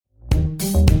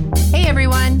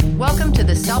Welcome to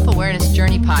the Self-Awareness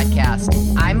Journey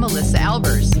podcast. I'm Melissa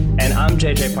Albers. And I'm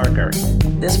JJ Parker.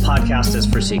 This podcast is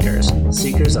for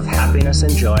seekers of happiness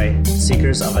and joy,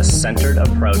 seekers of a centered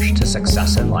approach to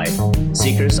success in life,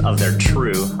 seekers of their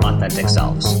true, authentic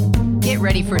selves. Get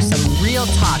ready for some real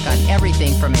talk on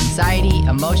everything from anxiety,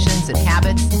 emotions, and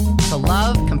habits to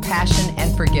love, compassion,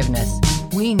 and forgiveness.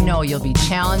 We know you'll be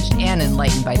challenged and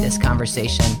enlightened by this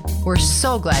conversation. We're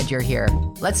so glad you're here.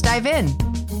 Let's dive in.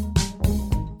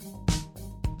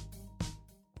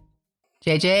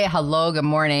 JJ, hello, good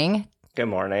morning. Good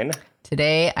morning.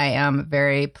 Today, I am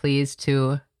very pleased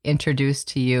to introduce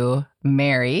to you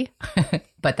Mary,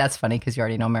 but that's funny because you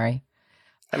already know Mary.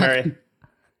 Hi, Mary.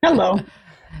 Hello.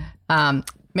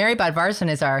 Mary Bodvarsson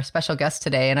is our special guest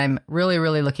today, and I'm really,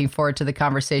 really looking forward to the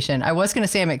conversation. I was going to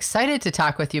say I'm excited to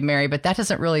talk with you, Mary, but that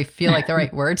doesn't really feel like the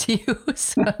right word to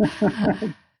use.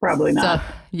 Probably not.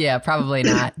 Yeah, probably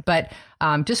not. But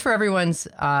just for everyone's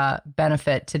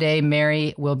benefit, today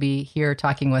Mary will be here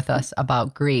talking with us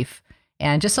about grief.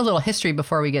 And just a little history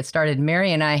before we get started.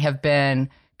 Mary and I have been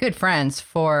good friends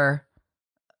for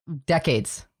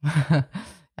decades.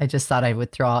 I just thought I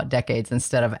would throw out decades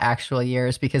instead of actual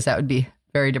years because that would be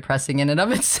very depressing in and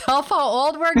of itself how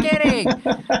old we're getting.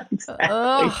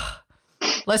 Exactly.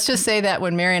 Let's just say that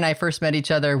when Mary and I first met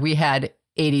each other, we had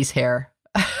 80s hair.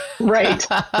 Right.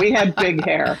 We had big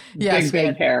hair. Yes,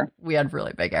 big hair. We had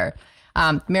really big hair.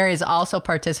 Mary has also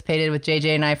participated with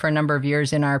JJ and I for a number of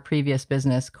years in our previous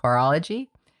business, Choreology.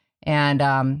 And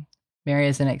Mary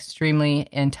is an extremely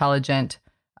intelligent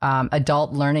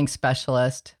adult learning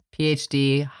specialist,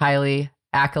 PhD, highly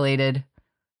accoladed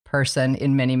person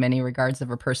in many, many regards of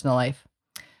her personal life.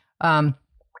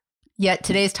 Yet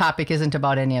today's topic isn't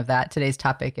about any of that. Today's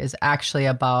topic is actually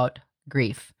about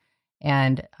grief.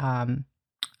 And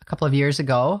a couple of years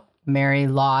ago, Mary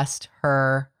lost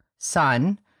her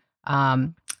son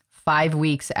 5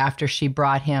 weeks after she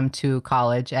brought him to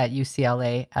college at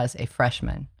UCLA as a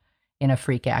freshman in a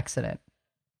freak accident.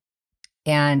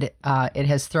 And it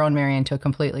has thrown Mary into a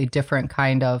completely different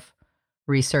kind of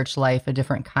research life, a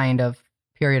different kind of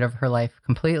period of her life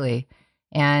completely.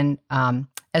 And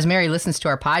as Mary listens to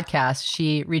our podcast,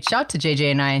 she reached out to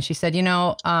JJ and I, and she said,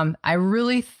 I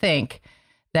really think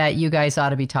that you guys ought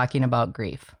to be talking about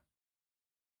grief.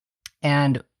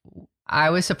 And I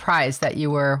was surprised that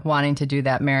you were wanting to do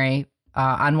that, Mary,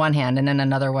 on one hand, and in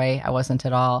another way, I wasn't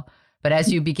at all. But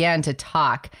as you began to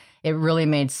talk, it really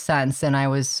made sense. And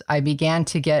I began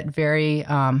to get very,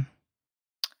 I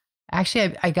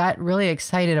got really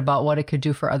excited about what it could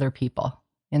do for other people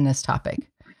in this topic.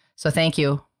 So thank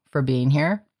you for being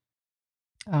here.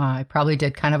 I probably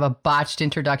did kind of a botched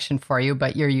introduction for you,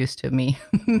 but you're used to me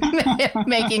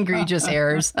making egregious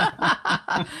errors.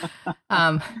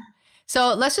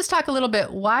 So let's just talk a little bit.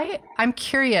 I'm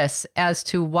curious as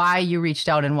to why you reached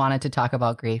out and wanted to talk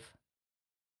about grief.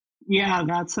 Yeah,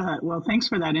 well, thanks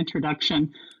for that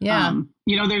introduction. Yeah.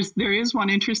 There is one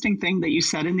interesting thing that you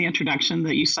said in the introduction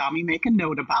that you saw me make a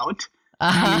note about.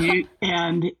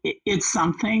 And it's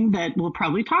something that we'll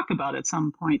probably talk about at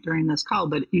some point during this call,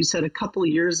 but you said a couple of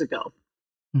years ago.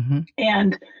 Mm-hmm.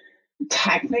 And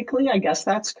technically, I guess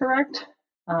that's correct,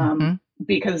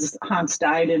 because Hans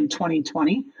died in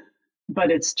 2020, but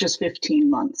it's just 15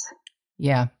 months.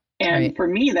 Yeah. And right. For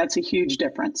me, that's a huge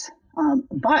difference.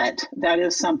 But that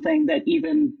is something that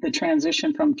even the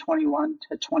transition from 21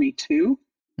 to 22,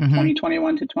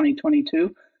 2021 to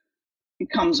 2022, it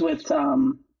comes with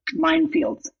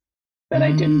minefields that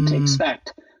I didn't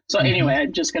expect. So anyway,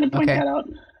 I'm just going to point that out.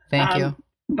 Thank you.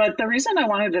 But the reason I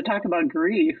wanted to talk about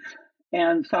grief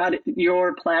and thought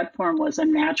your platform was a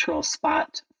natural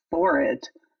spot for it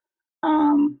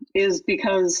is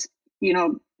because,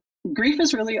 grief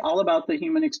is really all about the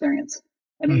human experience.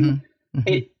 I mean,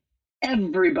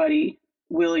 everybody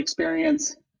will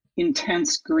experience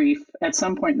intense grief at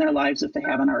some point in their lives if they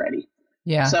haven't already.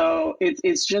 Yeah. So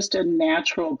it's just a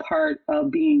natural part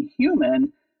of being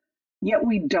human, yet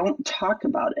we don't talk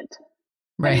about it.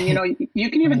 Right. And, you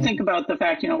can even think about the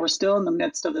fact, we're still in the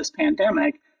midst of this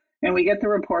pandemic and we get the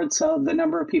reports of the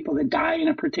number of people that die in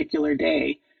a particular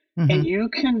day. And you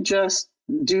can just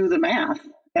do the math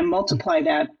and multiply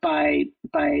that by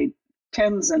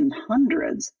tens and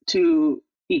hundreds to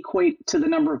equate to the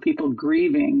number of people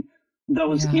grieving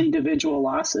those individual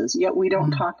losses. Yet we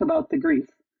don't talk about the grief.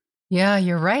 Yeah,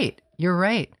 you're right. You're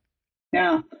right.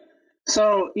 Yeah.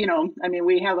 So, we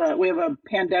have a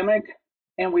pandemic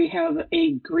and we have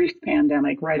a grief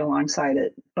pandemic right alongside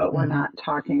it, but we're not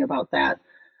talking about that.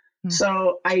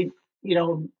 So I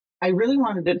really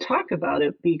wanted to talk about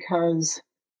it because,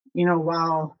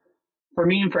 while for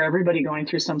me and for everybody going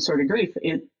through some sort of grief,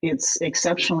 it's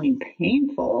exceptionally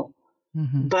painful,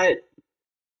 Mm-hmm. but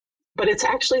it's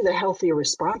actually the healthy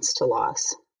response to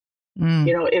loss. Mm.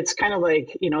 It's kind of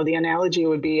like, the analogy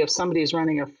would be if somebody's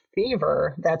running a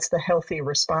fever, that's the healthy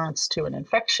response to an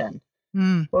infection.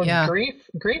 Mm. Well, Yeah.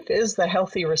 grief is the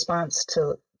healthy response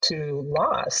to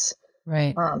loss.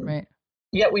 Right. Right.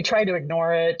 Yet we try to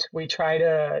ignore it. We try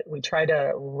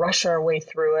to rush our way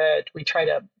through it. We try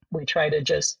to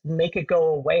just make it go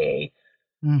away.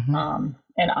 Mm-hmm.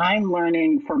 And I'm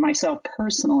learning for myself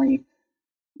personally,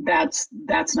 that's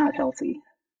not healthy.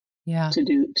 Yeah. To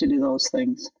do those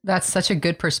things. That's such a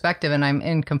good perspective, and I'm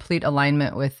in complete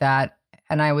alignment with that.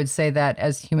 And I would say that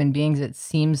as human beings, it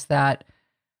seems that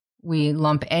we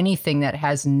lump anything that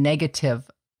has negative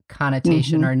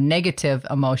connotation or negative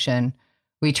emotion,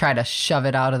 we try to shove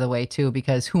it out of the way too,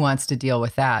 because who wants to deal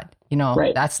with that?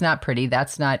 Right. That's not pretty.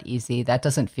 That's not easy. That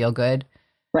doesn't feel good.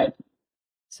 Right.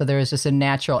 So there is just a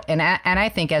natural, and I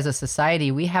think as a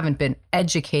society, we haven't been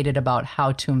educated about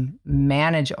how to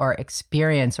manage or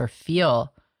experience or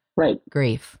feel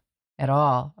grief at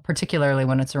all, particularly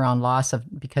when it's around loss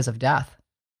because of death.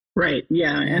 Right.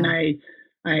 Yeah. And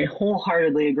I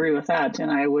wholeheartedly agree with that.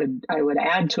 And I would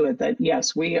add to it that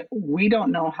yes, we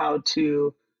don't know how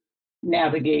to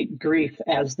navigate grief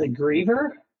as the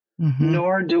griever. Mm-hmm.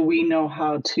 Nor do we know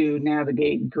how to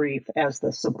navigate grief as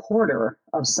the supporter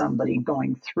of somebody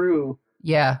going through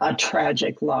a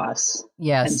tragic loss.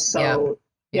 Yes. And so,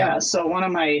 so one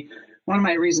of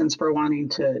my reasons for wanting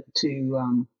to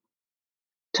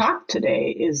talk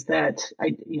today is that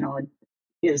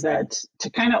to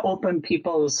kind of open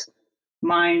people's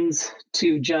minds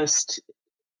to just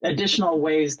additional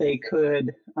ways they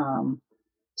could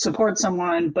support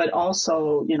someone, but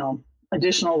also,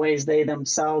 additional ways they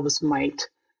themselves might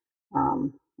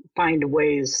find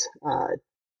ways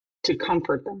to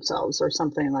comfort themselves or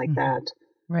something like that.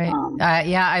 Right.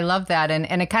 I love that.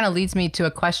 And it kind of leads me to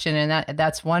a question, and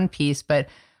that's one piece, but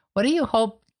what do you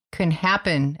hope can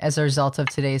happen as a result of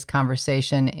today's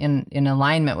conversation in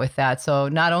alignment with that? So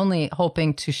not only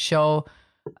hoping to show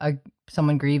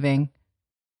someone grieving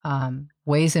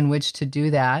ways in which to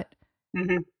do that,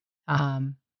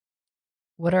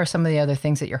 what are some of the other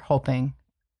things that you're hoping?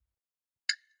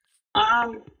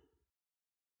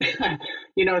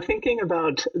 Thinking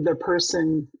about the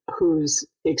person who's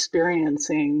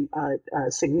experiencing a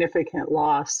significant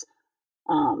loss,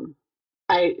 the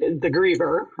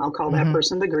griever, I'll call that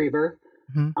person the griever.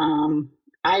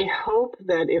 I hope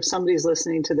that if somebody's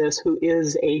listening to this who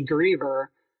is a griever,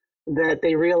 that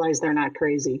they realize they're not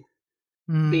crazy.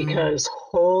 Because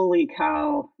holy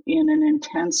cow, in an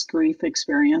intense grief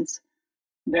experience,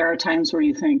 there are times where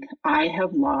you think, I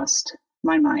have lost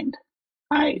my mind.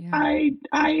 I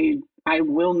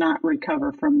will not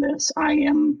recover from this. I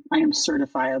am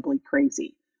certifiably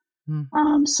crazy.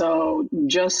 So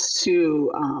just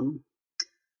to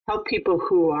help people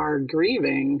who are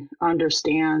grieving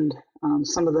understand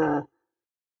some of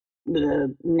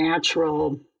the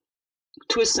natural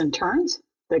twists and turns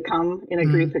that come in a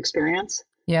grief experience.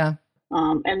 Yeah.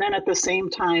 And then at the same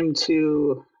time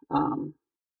to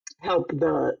help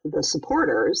the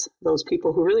supporters, those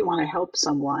people who really want to help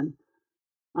someone,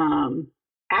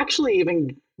 actually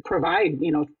even provide,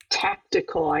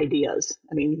 tactical ideas.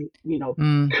 I mean,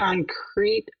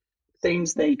 concrete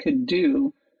things they could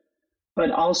do, but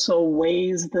also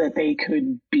ways that they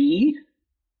could be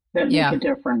that make a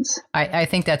difference. I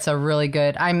think that's a really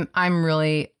good, I'm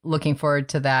really looking forward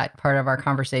to that part of our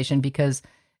conversation, because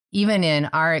even in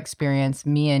our experience,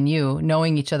 me and you,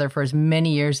 knowing each other for as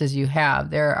many years as you have,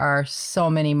 there are so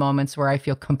many moments where I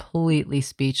feel completely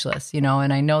speechless,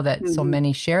 and I know that so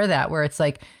many share that, where it's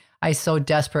like, I so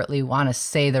desperately want to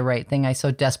say the right thing. I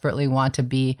so desperately want to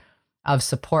be of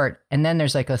support. And then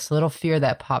there's like this little fear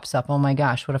that pops up. Oh my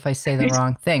gosh, what if I say the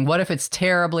wrong thing? What if it's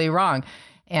terribly wrong?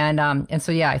 And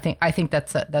so, I think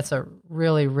that's a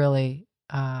really, really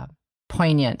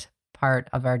poignant part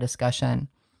of our discussion.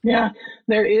 Yeah,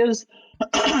 there is,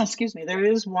 excuse me, there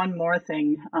is one more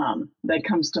thing that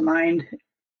comes to mind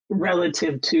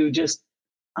relative to just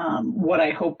what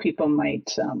I hope people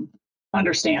might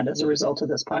understand as a result of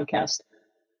this podcast.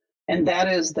 And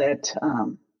that is that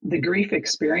the grief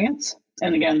experience,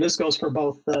 and again, this goes for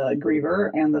both the griever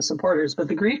and the supporters, but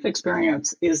the grief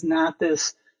experience is not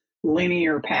this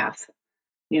linear path.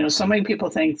 So many people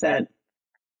think that,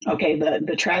 okay,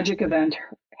 the tragic event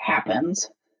happens,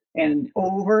 and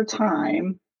over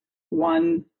time,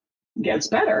 one gets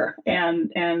better, and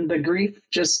the grief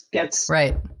just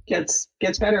Right. gets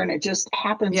better, and it just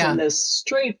happens in Yeah. this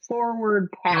straightforward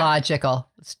path. Logical.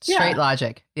 Straight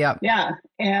logic. Yep. Yeah.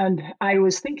 And I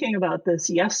was thinking about this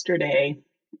yesterday.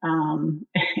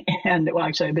 And well,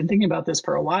 actually, I've been thinking about this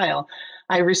for a while.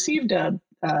 I received a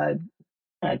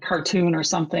cartoon or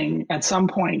something at some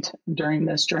point during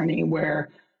this journey where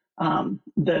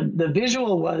the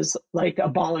visual was like a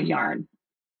ball of yarn,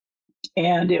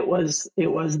 and it was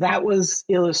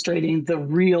illustrating the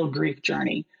real grief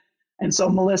journey. And so,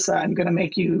 Melissa, I'm going to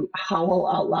make you howl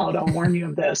out loud. I'll warn you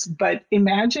of this. But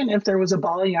imagine if there was a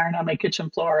ball of yarn on my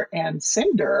kitchen floor and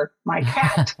Cinder, my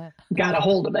cat, got a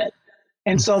hold of it.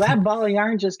 And so that ball of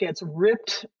yarn just gets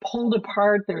ripped, pulled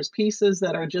apart. There's pieces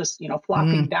that are just,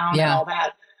 flopping down and all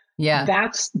that. Yeah.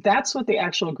 That's what the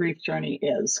actual grief journey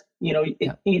is.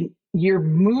 You're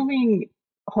moving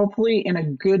hopefully in a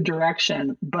good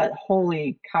direction, but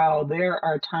holy cow, there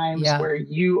are times where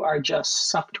you are just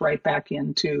sucked right back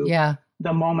into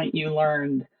the moment you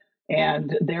learned.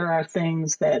 And there are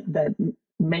things that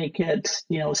make it,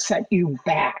 set you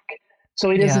back. So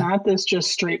it is not this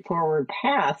just straightforward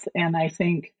path. And I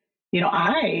think,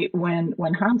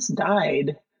 when Hans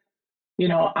died,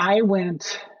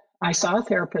 I saw a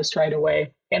therapist right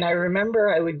away. And I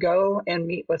remember I would go and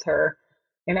meet with her,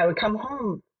 and I would come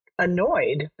home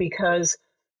annoyed because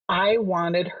I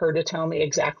wanted her to tell me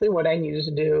exactly what I needed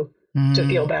to do to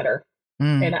feel better.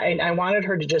 And I wanted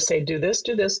her to just say, do this,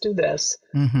 do this, do this,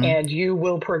 and you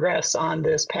will progress on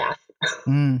this path.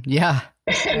 Yeah.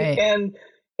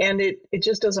 And it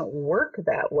just doesn't work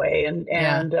that way. And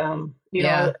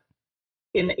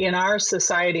in our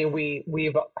society,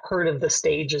 we've heard of the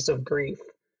stages of grief.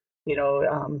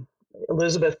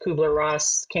 Elizabeth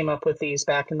Kubler-Ross came up with these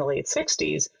back in the late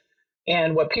 60s.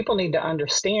 And what people need to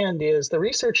understand is the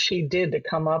research she did to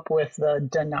come up with the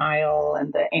denial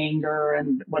and the anger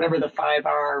and whatever the 5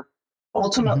 are,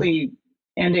 ultimately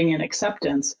ending in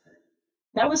acceptance.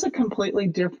 That was a completely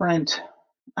different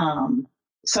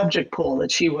subject pool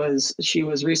that she was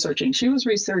researching. She was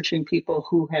researching people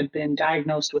who had been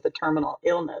diagnosed with a terminal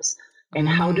illness, and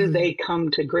how do they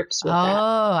come to grips with that?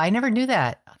 Oh, I never knew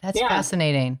that. That's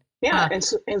fascinating. Yeah. And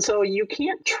so you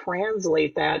can't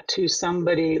translate that to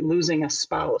somebody losing a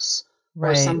spouse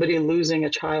or somebody losing a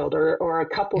child or a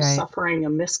couple suffering a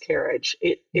miscarriage.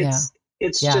 It's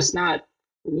just not,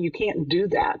 you can't do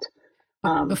that.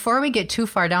 Before we get too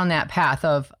far down that path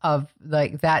of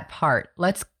like that part,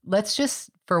 let's just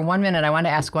for 1 minute, I want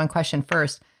to ask one question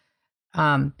first.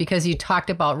 Because you talked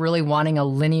about really wanting a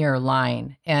linear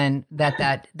line, and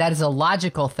that is a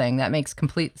logical thing that makes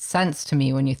complete sense to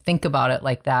me when you think about it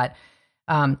like that.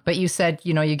 But you said,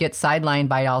 you get sidelined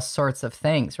by all sorts of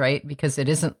things, right? Because it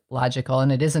isn't logical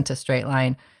and it isn't a straight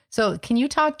line. So can you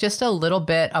talk just a little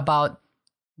bit about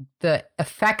the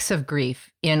effects of grief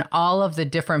in all of the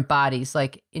different bodies,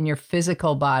 like in your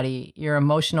physical body, your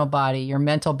emotional body, your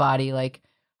mental body? Like,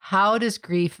 how does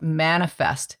grief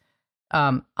manifest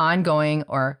ongoing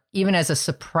or even as a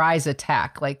surprise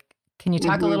attack? Like, can you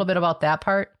talk a little bit about that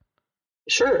part?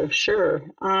 Sure.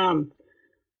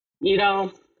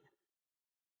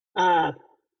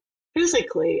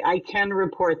 Physically, I can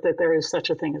report that there is such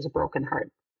a thing as a broken heart.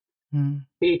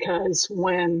 Because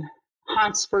when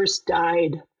Hans first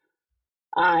died,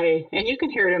 and you can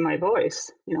hear it in my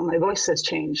voice, my voice has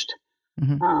changed.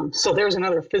 So there's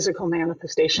another physical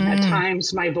manifestation. At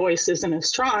times my voice isn't as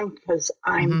strong because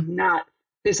I'm not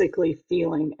physically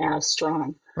feeling as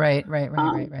strong. Right.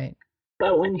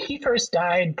 But when he first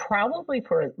died, probably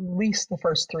for at least the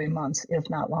first 3 months, if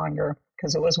not longer,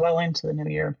 because it was well into the new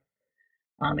year,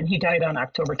 and he died on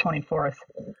October 24th,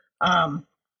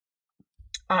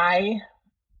 I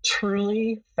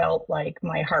truly felt like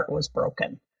my heart was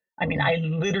broken. I mean, I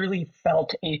literally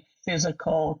felt a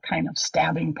physical kind of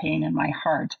stabbing pain in my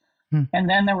heart. And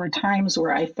then there were times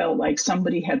where I felt like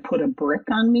somebody had put a brick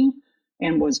on me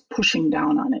and was pushing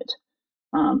down on it.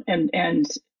 And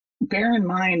bear in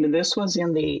mind, this was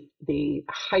in the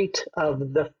height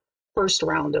of the first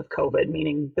round of COVID,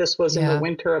 meaning this was in the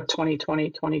winter of 2020,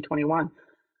 2021.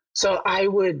 So I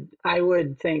would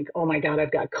think, oh my God,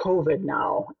 I've got COVID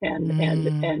now.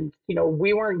 And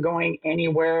we weren't going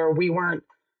anywhere. We weren't,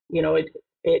 it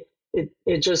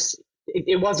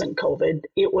wasn't COVID.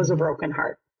 It was a broken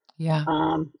heart. Yeah.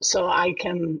 So I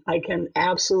can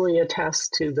absolutely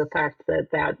attest to the fact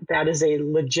that is a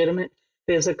legitimate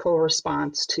physical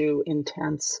response to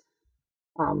intense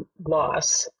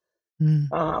loss.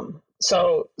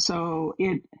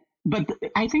 But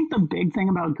I think the big thing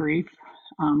about grief,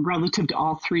 relative to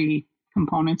all 3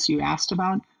 components you asked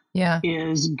about,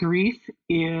 is grief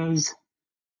is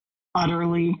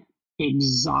utterly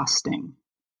exhausting.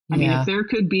 I mean, if there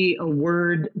could be a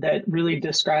word that really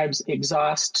describes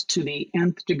exhaust to the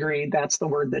nth degree, that's the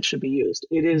word that should be used.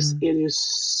 It is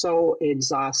so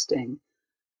exhausting.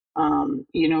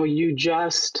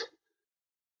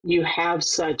 You have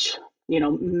such,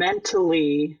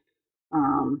 mentally,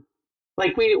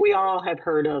 like we all have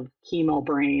heard of chemo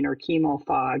brain or chemo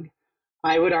fog.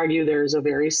 I would argue there's a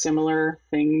very similar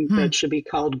thing that should be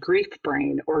called grief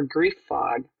brain or grief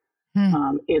fog.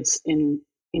 It's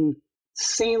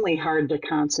insanely hard to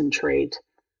concentrate,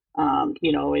 and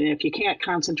if you can't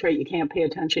concentrate, you can't pay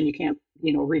attention, you can't,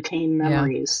 retain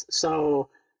memories. So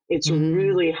it's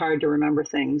really hard to remember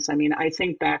things. I mean, I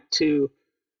think back to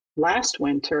last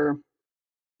winter,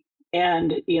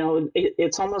 and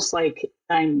it's almost like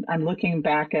I'm looking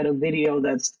back at a video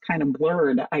that's kind of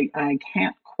blurred. I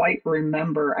can't quite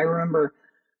remember. I remember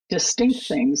distinct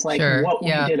things like what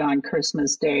we did on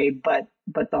Christmas Day, but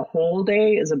the whole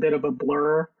day is a bit of a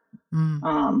blur.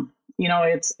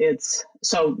 It's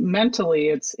so mentally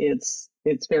it's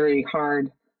very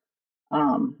hard.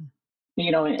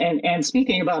 And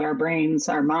speaking about our brains,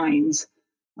 our minds,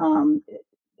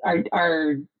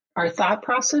 our thought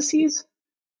processes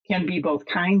can be both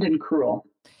kind and cruel.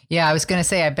 Yeah, I was going to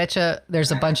say, I bet you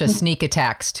there's a bunch of sneak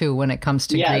attacks too when it comes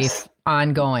to grief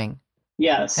ongoing.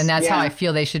 Yes. And that's how I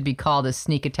feel they should be called, as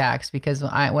sneak attacks, because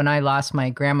when I lost my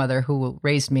grandmother who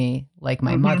raised me like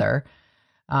my mother,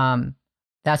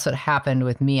 that's what happened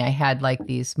with me. I had like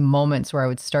these moments where I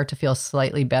would start to feel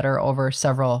slightly better over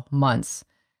several months.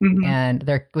 And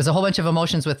there was a whole bunch of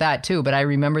emotions with that too. But I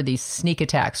remember these sneak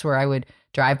attacks where I would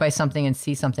drive by something and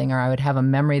see something, or I would have a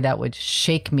memory that would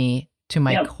shake me to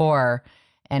my core.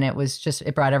 And it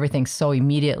brought everything so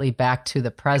immediately back to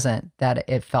the present that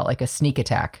it felt like a sneak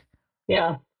attack.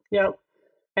 Yeah. Yeah.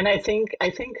 And I think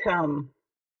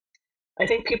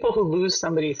people who lose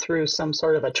somebody through some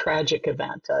sort of a tragic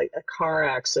event, a car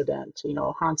accident,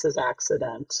 Hans's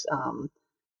accident,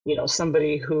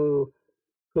 somebody who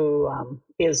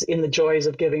is in the joys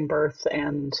of giving birth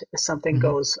and something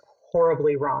goes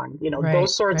horribly wrong,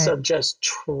 those sorts of just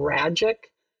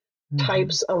tragic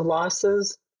types of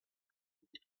losses.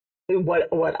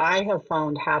 What I have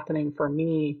found happening for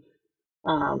me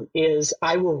is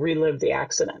I will relive the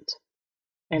accident.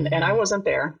 And I wasn't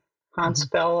there. Hans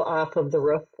fell off of the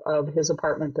roof of his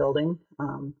apartment building,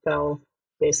 fell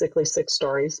basically 6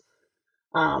 stories.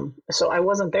 So I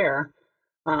wasn't there.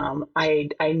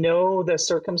 I know the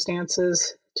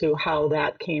circumstances to how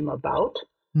that came about.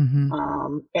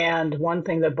 And one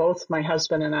thing that both my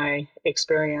husband and I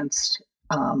experienced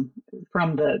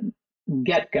from the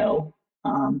get-go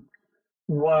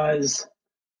was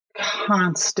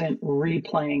constant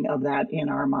replaying of that in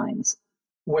our minds,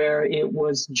 where it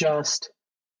was just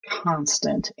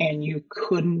constant and you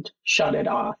couldn't shut it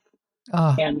off.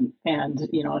 And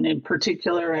in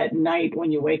particular at night,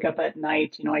 when you wake up at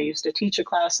night, I used to teach a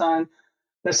class on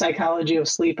the psychology of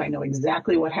sleep. I know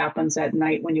exactly what happens at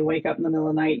night when you wake up in the middle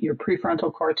of the night. Your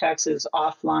prefrontal cortex is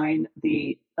offline.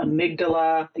 The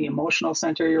amygdala, the emotional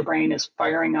center of your brain, is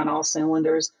firing on all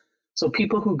cylinders. So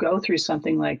people who go through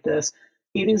something like this,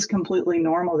 it is completely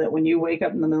normal that when you wake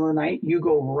up in the middle of the night, you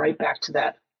go right back to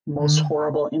that most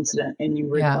horrible incident and you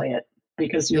replay it,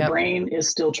 because your brain is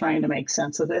still trying to make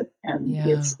sense of it, and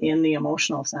it's in the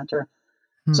emotional center.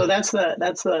 So that's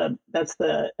the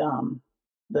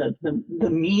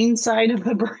mean side of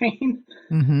the brain.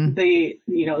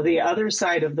 The other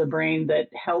side of the brain that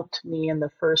helped me in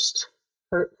the first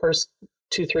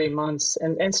 2-3 months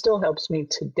and still helps me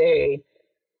today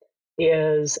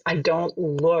is I don't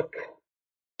look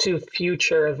to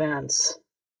future events.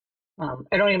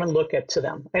 I don't even look to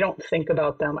them. I don't think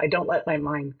about them. I don't let my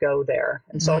mind go there.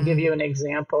 And so I'll give you an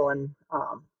example. And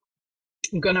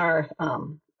Gunnar,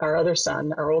 our other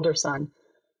son, our older son,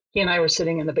 he and I were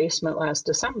sitting in the basement last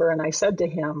December, and I said to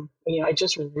him, I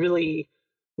just really,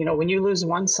 when you lose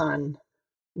one son,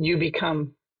 you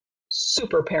become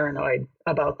super paranoid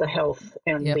about the health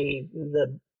and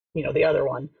the other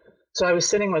one. So I was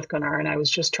sitting with Gunnar, and I was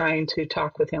just trying to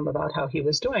talk with him about how he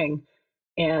was doing.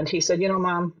 And he said,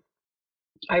 Mom,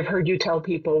 I've heard you tell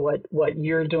people what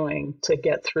you're doing to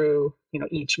get through,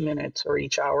 each minute or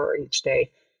each hour or each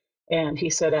day. And he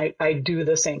said, I do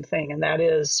the same thing. And that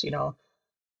is,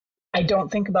 I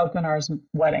don't think about Gunnar's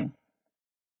wedding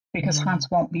because Hans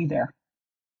won't be there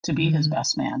to be his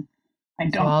best man. I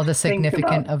don't all the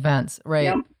significant events, right?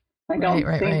 Yep, I don't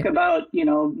think about,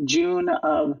 June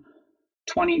of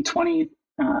 2020,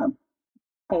 4,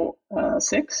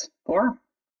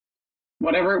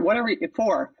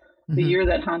 the year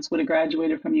that Hans would have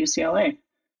graduated from UCLA.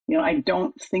 I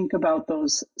don't think about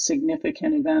those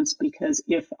significant events, because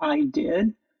if I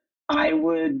did, I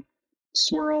would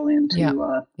swirl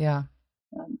into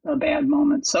a bad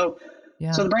moment. So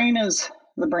the brain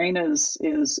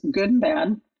is good and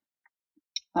bad.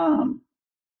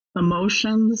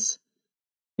 Emotions,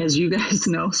 as you guys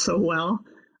know so well,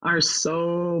 are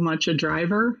so much a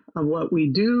driver of what we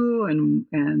do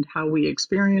and how we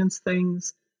experience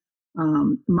things.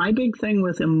 My big thing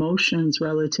with emotions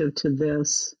relative to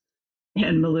this,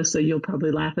 and Melissa, you'll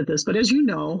probably laugh at this, but as you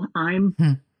know, I'm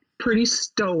pretty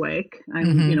stoic. I'm,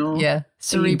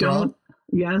 cerebral.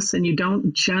 And you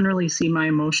don't generally see my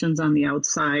emotions on the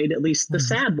outside, at least the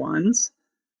sad ones.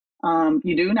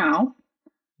 You do now.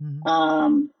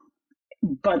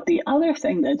 But the other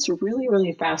thing that's really,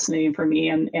 really fascinating for me,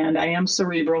 and I am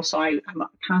cerebral, so I'm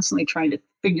constantly trying to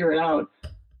figure it out,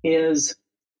 is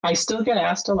I still get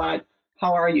asked a lot,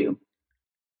 how are you?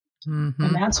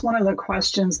 And that's one of the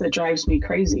questions that drives me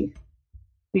crazy,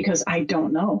 because I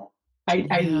don't know.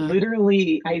 I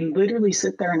literally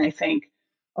sit there and I think,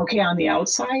 okay, on the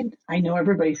outside, I know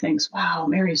everybody thinks, wow,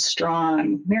 Mary's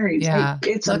strong. Mary's,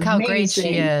 it's look amazing. How great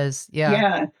she is.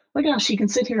 Yeah. Look how she can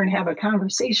sit here and have a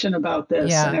conversation about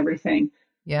this and everything.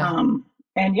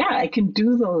 I can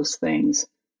do those things,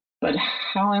 but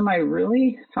how am I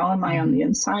really? How am I on the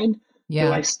inside? Do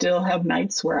I still have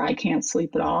nights where I can't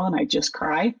sleep at all and I just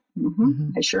cry?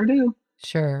 I sure do.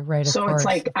 Sure. Right. So it's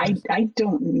like, I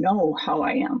don't know how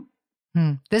I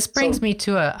am. This brings me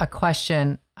to a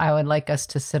question I would like us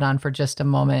to sit on for just a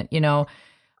moment.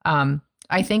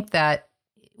 I think that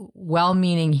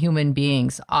well-meaning human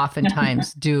beings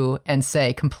oftentimes do and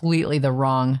say completely the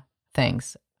wrong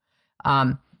things.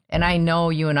 And I know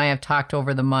you and I have talked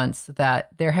over the months that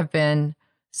there have been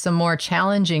some more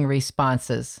challenging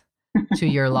responses to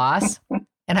your loss.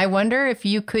 And I wonder if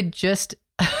you could just,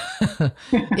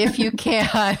 if you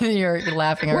can, you're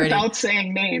laughing already. Without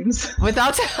saying names.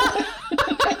 Without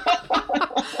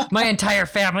my entire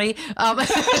family.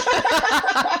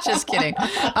 Just kidding.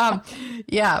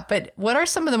 But what are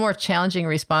some of the more challenging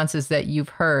responses that you've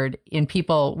heard in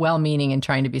people well-meaning and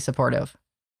trying to be supportive?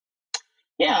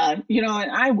 Yeah,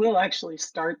 and I will actually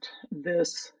start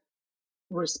this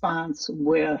response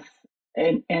with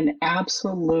an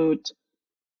absolute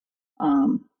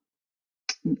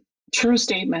true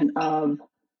statement of,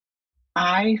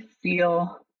 I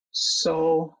feel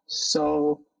so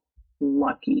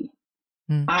lucky.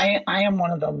 I am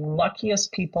one of the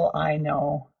luckiest people I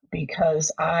know,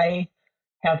 because I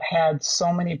have had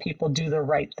so many people do the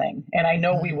right thing. And I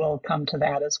know we will come to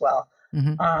that as well.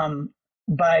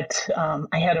 But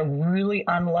I had a really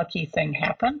unlucky thing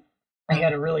happen. I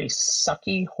had a really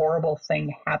sucky, horrible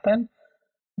thing happen.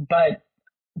 But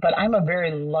I'm a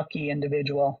very lucky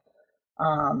individual.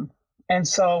 And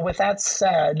so with that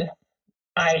said,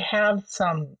 I have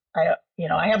some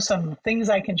things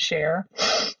I can share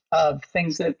of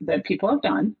things that people have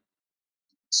done,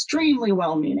 extremely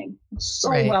well-meaning,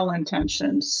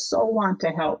 well-intentioned, so want to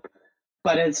help,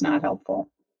 but it's not helpful.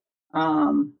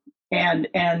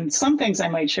 And some things I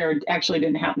might share actually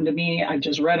didn't happen to me. I've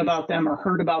just read about them or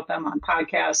heard about them on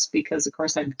podcasts, because of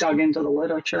course I've dug into the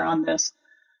literature on this.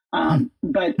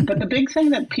 But the big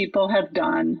thing that people have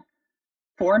done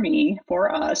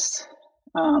for us,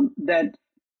 that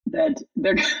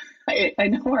they're, I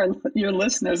know your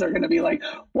listeners are going to be like,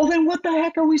 well, then what the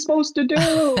heck are we supposed to do?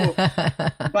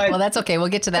 But, well, that's okay. We'll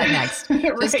get to that next.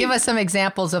 Just give us some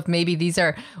examples of maybe these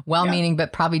are well-meaning,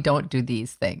 but probably don't do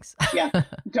these things.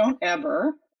 Don't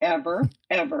ever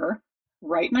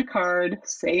write in a card,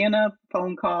 say in a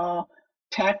phone call,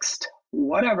 text,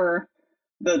 whatever,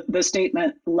 the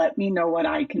statement, let me know what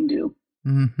I can do.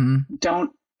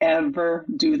 Don't ever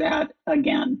do that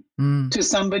again to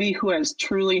somebody who has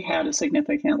truly had a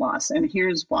significant loss. And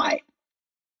here's why.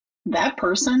 That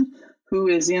person who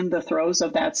is in the throes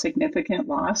of that significant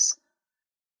loss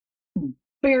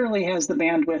barely has the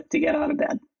bandwidth to get out of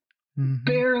bed,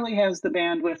 barely has the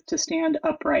bandwidth to stand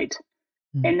upright.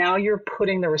 And now you're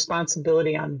putting the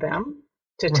responsibility on them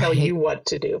to tell you what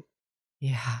to do.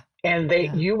 And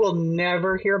you will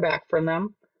never hear back from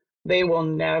them. They will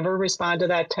never respond to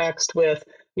that text with,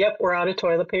 yep, we're out of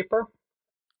toilet paper.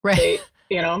 It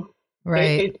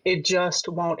just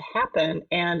won't happen.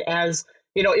 And as,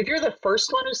 if you're the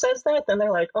first one who says that, then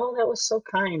they're like, oh, that was so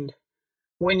kind.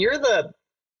 When you're the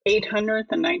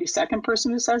 892nd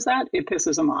person who says that, it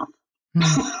pisses them off. And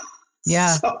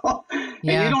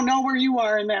you don't know where you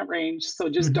are in that range. So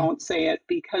just don't say it,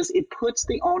 because it puts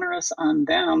the onus on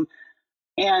them.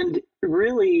 And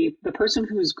really, the person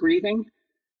who's grieving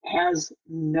has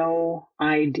no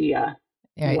idea.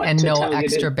 And no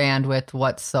extra bandwidth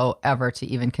whatsoever to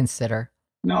even consider.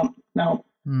 No.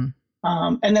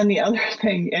 And then the other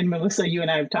thing, and Melissa, you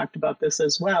and I have talked about this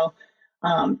as well.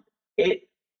 Um, it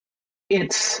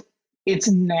it's it's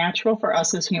natural for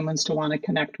us as humans to want to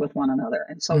connect with one another.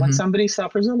 And so when Mm-hmm. somebody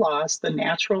suffers a loss, the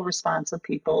natural response of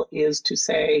people is to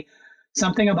say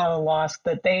something about a loss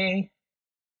that they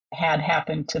had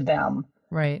happened to them,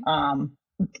 Right.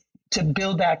 to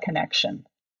build that connection.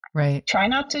 Right. Try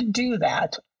not to do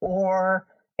that, or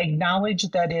acknowledge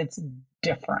that it's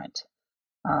different.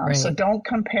 So Right. don't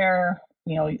compare,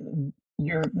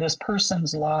 this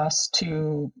person's loss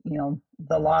to,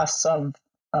 the loss of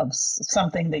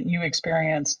something that you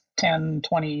experienced 10,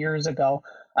 20 years ago,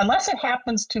 unless it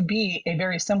happens to be a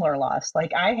very similar loss.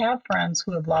 Like, I have friends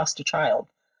who have lost a child,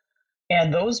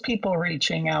 and those people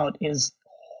reaching out is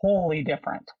wholly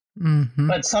different. Mm-hmm.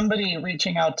 But somebody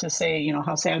reaching out to say,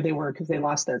 how sad they were because they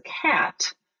lost their cat,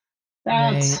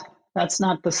 Right. that's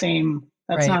not the same.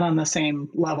 That's Right. not on the same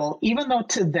level, even though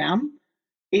to them,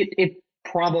 it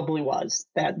probably was.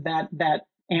 That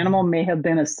animal may have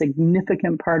been a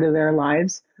significant part of their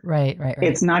lives. Right. Right. Right.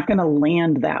 It's not going to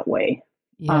land that way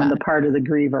on Yeah. the part of the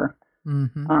griever.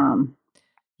 Mm-hmm. Um,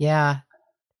 Yeah.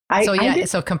 I, So I yeah, did.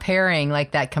 so comparing,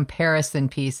 like, that comparison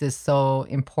piece is so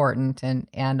important, and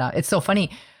it's so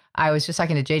funny. I was just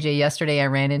talking to JJ yesterday. I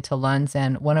ran into Lunds,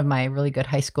 and one of my really good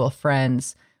high school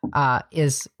friends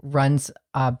is runs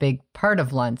a big part of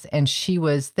Lunds, and she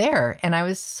was there, and I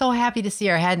was so happy to see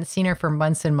her. I hadn't seen her for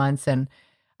months and months, and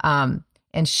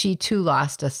she too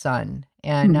lost a son,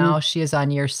 and Mhm. now she is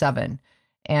on year 7,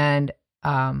 and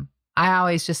I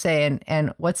always just say,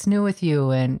 and what's new with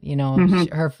you? And,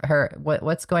 Mhm.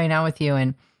 what's going on with you?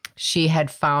 And she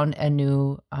had found a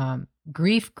new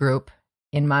grief group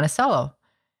in Monticello.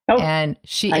 Oh, And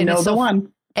I know the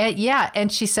one. yeah.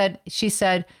 And she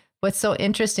said, what's so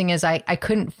interesting is I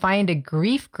couldn't find a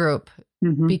grief group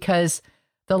Mhm. because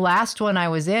the last one I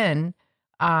was in,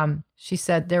 she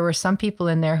said there were some people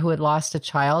in there who had lost a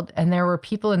child, and there were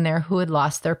people in there who had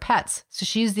lost their pets. So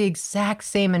she used the exact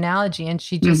same analogy. And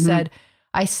she just Mhm. said,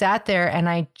 I sat there and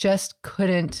I just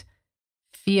couldn't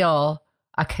feel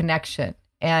a connection.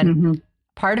 And Mhm.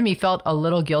 part of me felt a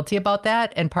little guilty about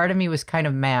that. And part of me was kind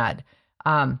of mad.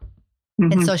 And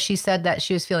Mhm. so she said that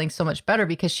she was feeling so much better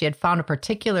because she had found a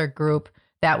particular group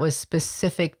that was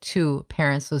specific to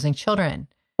parents losing children.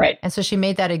 Right. And so she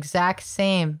made that exact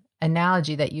same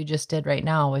analogy that you just did right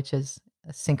now, which is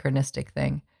a synchronistic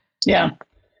thing. Yeah.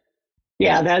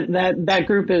 Yeah. That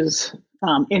group is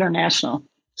international.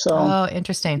 So Oh,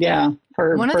 interesting. yeah,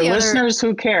 One of for the other, listeners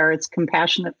who care, it's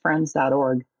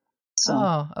compassionatefriends.org. So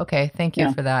oh, okay. Thank you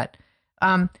yeah. for that.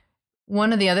 Um,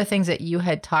 One of the other things that you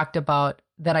had talked about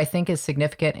that I think is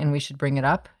significant and we should bring it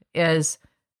up is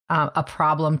a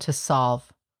problem to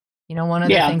solve. One of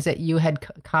the Yeah. things that you had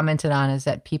commented on is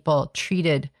that people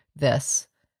treated this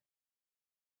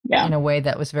Yeah. in a way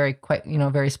that was very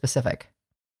specific.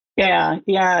 Yeah.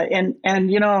 Yeah. And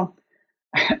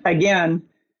again,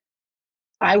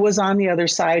 I was on the other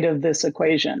side of this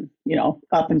equation,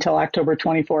 up until October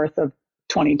 24th of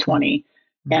 2020.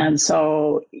 Mm-hmm. And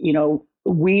so,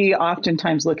 we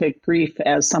oftentimes look at grief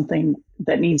as something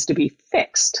that needs to be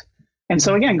fixed. And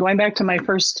so again, going back to my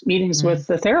first meetings with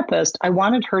the therapist, I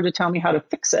wanted her to tell me how to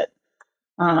fix it.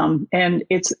 And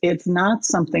it's not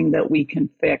something that we can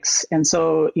fix. And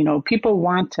so, people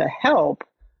want to help,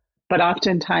 but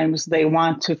oftentimes they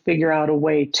want to figure out a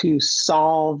way to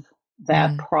solve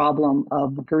that problem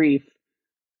of grief.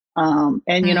 And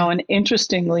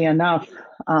interestingly enough,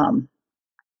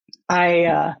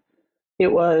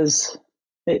 it was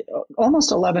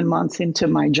almost 11 months into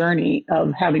my journey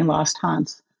of having lost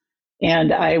Hans.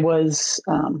 And I was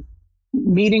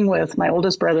meeting with my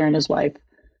oldest brother and his wife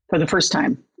for the first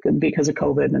time because of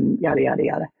COVID and yada, yada,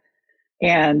 yada.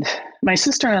 And my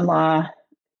sister-in-law,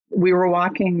 we were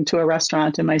walking to a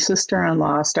restaurant, and my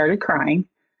sister-in-law started crying.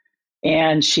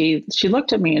 And she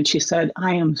looked at me and she said,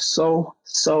 I am so,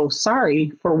 so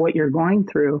sorry for what you're going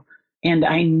through. And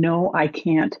I know I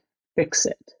can't fix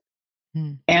it.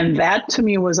 And that to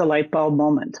me was a light bulb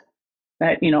moment.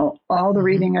 That, all the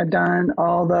reading I've done,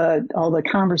 all the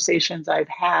conversations I've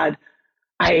had,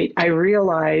 I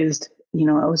realized,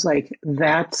 I was like,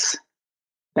 that's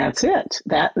it.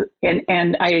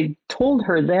 And I told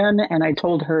her then, and I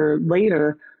told her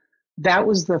later, that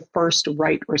was the first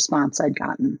right response I'd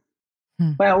gotten.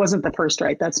 Well, it wasn't the first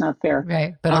right. That's not fair.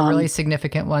 Right. But a really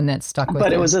significant one that stuck with you.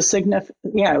 But it was a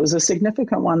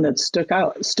significant one that stood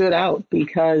out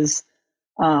because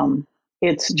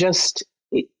it's just,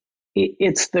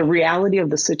 it's the reality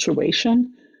of the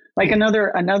situation. Like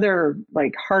another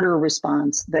like harder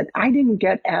response that I didn't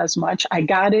get as much. I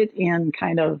got it in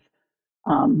kind of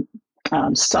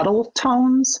subtle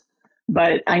tones,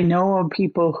 But I know of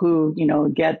people who,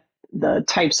 get the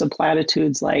types of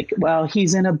platitudes like, well,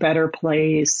 he's in a better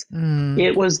place.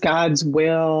 It was God's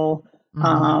will.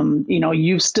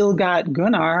 You've still got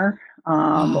Gunnar.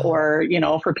 Or,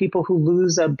 for people who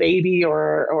lose a baby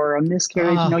or a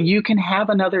miscarriage, you can have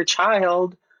another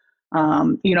child.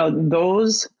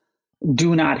 Those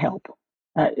do not help.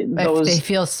 They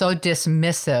feel so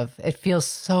dismissive. It feels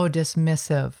so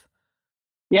dismissive.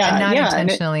 Yeah. And not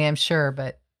intentionally, I'm sure,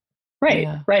 but. Right.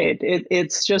 Yeah. Right.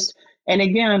 It's just, and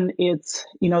again, it's,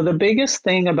 the biggest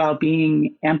thing about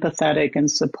being empathetic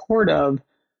and supportive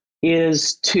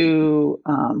is to,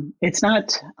 it's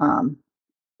not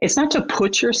to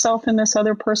put yourself in this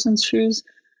other person's shoes,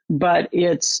 but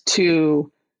it's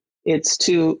to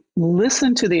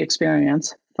listen to the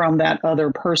experience from that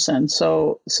other person.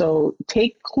 So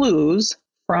take clues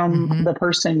from the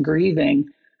person grieving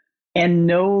and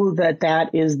know that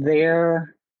is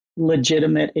their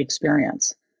legitimate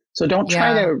experience. So don't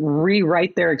try to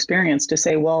rewrite their experience to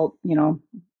say, well,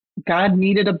 God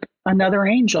needed another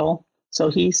angel, so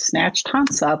he snatched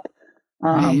Hans up.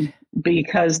 Right.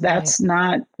 Because that's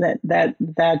not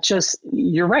that just,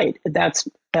 you're right.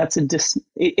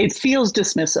 It feels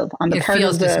dismissive on the part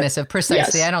of the. It feels dismissive.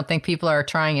 Precisely. Yes. I don't think people are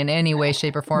trying in any way,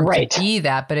 shape or form to be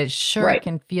that, but it sure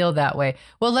can feel that way.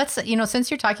 Well, let's,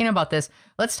 since you're talking about this,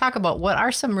 let's talk about what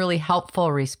are some really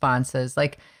helpful responses.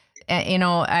 Like,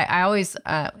 I always,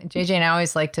 JJ and I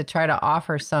always like to try to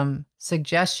offer some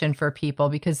suggestion for people,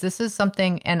 because this is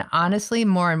something, and honestly,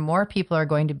 more and more people are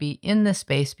going to be in this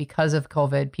space because of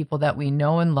COVID, people that we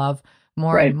know and love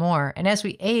more and more. And as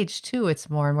we age too, it's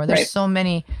more and more. There's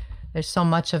there's so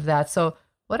much of that. So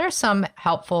what are some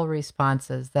helpful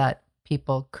responses that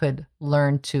people could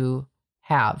learn to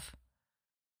have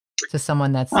to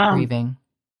someone that's grieving?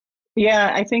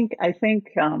 Yeah, I think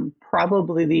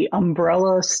probably the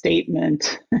umbrella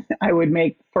statement I would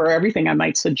make for everything I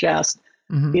might suggest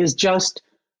is just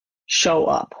show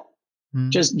up,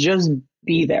 just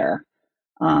be there.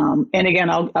 And again,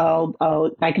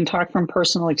 I can talk from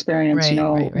personal experience.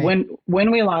 Right.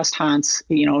 When we lost Hans,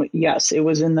 yes, it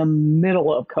was in the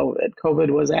middle of COVID.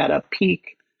 COVID was at a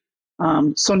peak,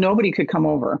 so nobody could come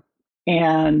over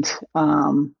and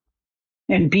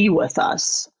be with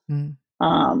us. And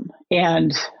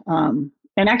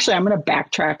actually, I'm going to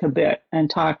backtrack a bit and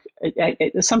talk.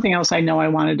 Something else I know I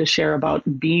wanted to share about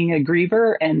being a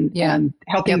griever and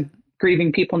helping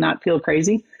grieving people not feel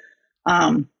crazy.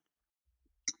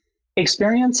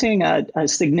 Experiencing a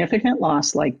significant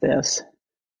loss like this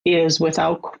is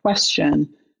without question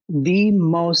the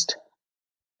most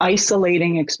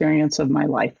isolating experience of my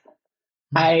life.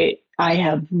 I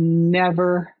have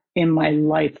never in my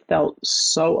life felt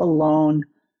so alone,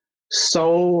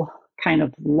 so kind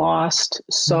of lost,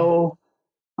 so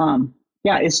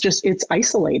it's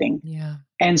isolating. Yeah.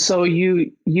 And so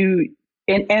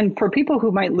and for people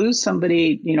who might lose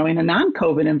somebody, in a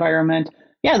non-COVID environment,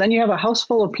 then you have a house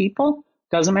full of people,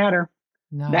 doesn't matter.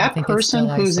 No, that person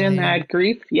who's in that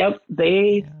grief,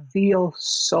 they feel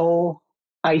so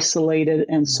isolated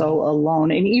and so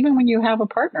alone. And even when you have a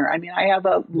partner, I have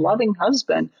a loving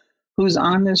husband who's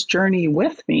on this journey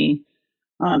with me,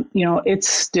 it's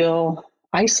still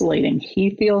isolating.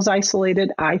 He feels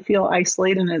isolated. I feel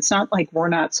isolated. And it's not like we're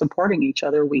not supporting each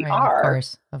other. We are.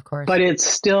 Of course. But it's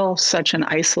still such an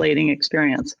isolating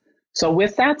experience. So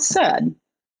with that said,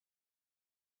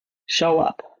 show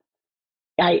up.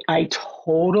 I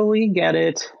totally get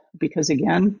it, because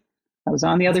again, I was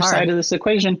on the other side of this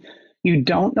equation. You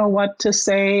don't know what to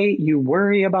say. You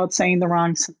worry about saying the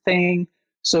wrong thing.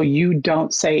 So you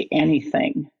don't say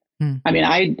anything.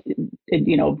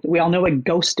 We all know what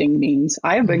ghosting means.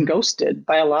 I have been ghosted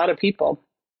by a lot of people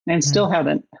and still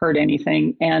haven't heard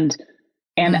anything. And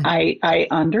I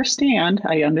understand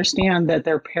that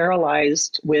they're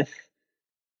paralyzed with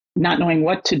not knowing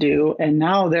what to do. And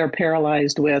now they're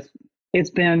paralyzed with, it's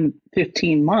been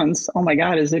 15 months. Oh my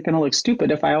God, is it going to look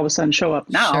stupid if I all of a sudden show up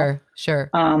now? Sure.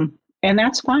 And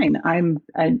that's fine.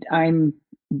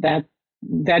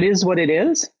 That is what it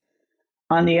is.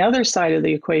 On the other side of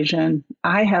the equation,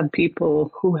 I have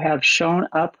people who have shown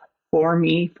up for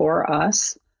me, for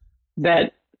us,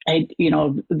 that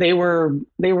they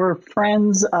were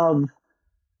friends of,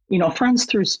 friends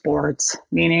through sports,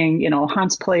 meaning,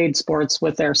 Hans played sports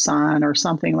with their son or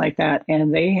something like that.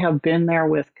 And they have been there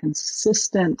with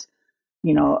consistent,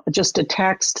 just a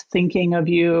text thinking of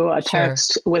you, a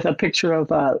text with a picture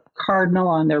of a cardinal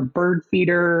on their bird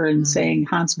feeder and saying,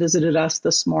 Hans visited us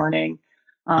this morning.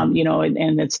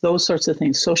 And it's those sorts of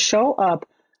things. So show up.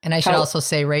 And I should also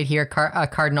say right here, a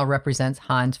cardinal represents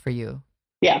Hans for you.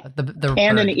 Yeah. The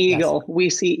And bird, an eagle. Yes. We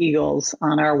see eagles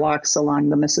on our walks along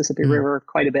the Mississippi River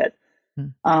quite a bit.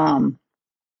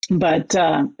 But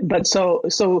to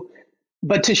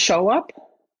show up,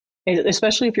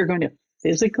 especially if you're going to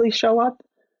physically show up,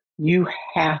 you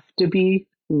have to be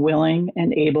willing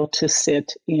and able to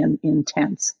sit in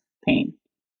intense pain.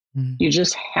 You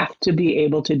just have to be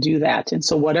able to do that. And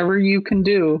so whatever you can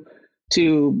do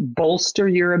to bolster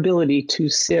your ability to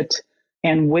sit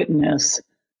and witness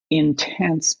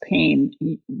intense pain,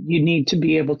 you need to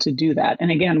be able to do that.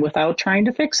 And again, without trying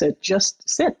to fix it, just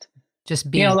sit.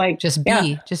 Just be. Just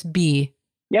be.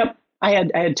 Yep. I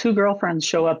had two girlfriends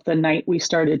show up the night we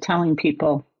started telling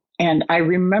people. And I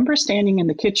remember standing in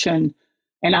the kitchen,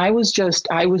 and I was just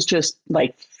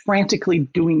like frantically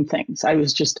doing things. I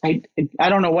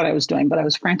don't know what I was doing, but I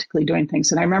was frantically doing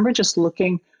things. And I remember just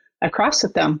looking across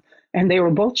at them, and they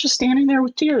were both just standing there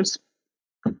with tears.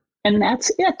 And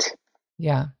that's it.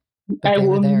 Yeah. I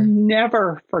will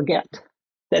never forget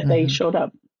that they showed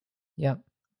up. Yep.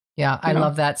 Yeah, I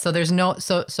love that. So there's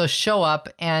so show up.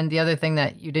 And the other thing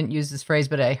that you didn't use this phrase,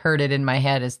 but I heard it in my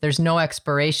head, is there's no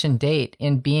expiration date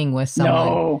in being with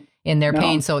someone in their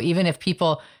pain. So even if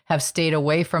people have stayed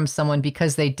away from someone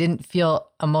because they didn't feel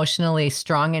emotionally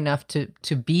strong enough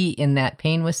to be in that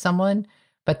pain with someone,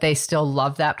 but they still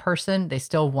love that person, they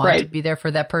still want to be there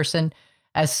for that person,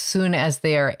 as soon as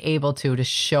they are able to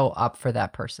show up for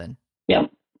that person. Yeah.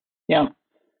 Yeah.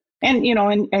 And,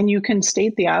 and you can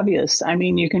state the obvious. I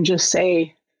mean, you can just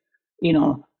say,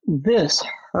 this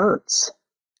hurts.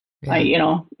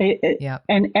 Yeah.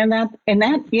 And that,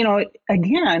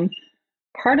 again,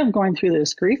 part of going through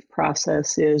this grief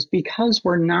process is because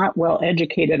we're not well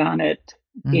educated on it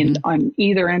on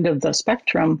either end of the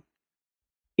spectrum,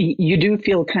 you do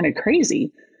feel kind of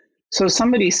crazy. So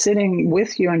somebody sitting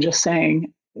with you and just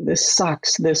saying, this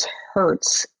sucks, this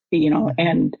hurts,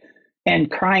 and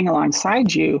crying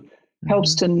alongside you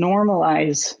helps to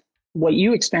normalize what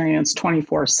you experience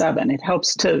 24/7. It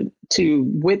helps to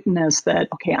witness that,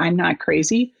 okay, I'm not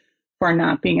crazy for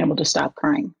not being able to stop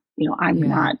crying. I'm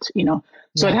not,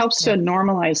 so it helps to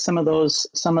normalize some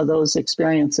of those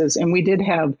experiences. And we did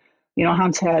have,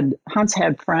 Hans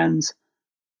had friends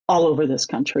all over this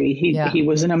country. He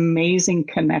was an amazing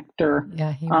connector.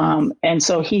 Yeah, he was. And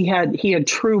so he had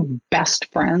true best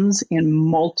friends in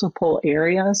multiple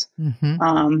areas.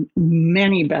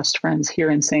 Many best friends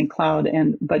here in St. Cloud,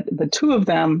 but the two of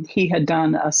them, he had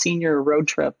done a senior road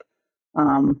trip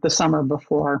the summer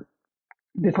before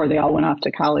they all went off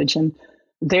to college, and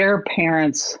their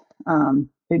parents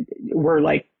were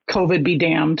like, COVID be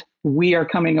damned, we are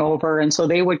coming over. And so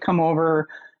they would come over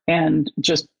and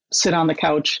just sit on the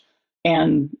couch,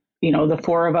 and the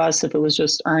four of us, if it was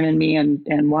just Ern and me and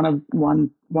one of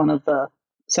the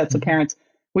sets of parents,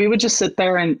 we would just sit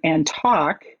there and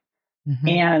talk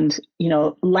and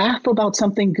laugh about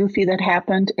something goofy that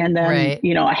happened, and then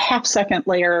a half second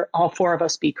later, all four of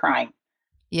us be crying.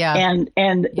 And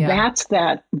that's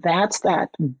that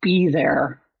be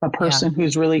there a person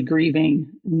who's really grieving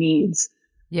needs.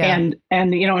 And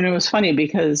it was funny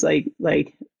because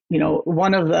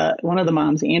one of the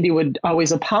moms, Andy, would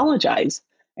always apologize.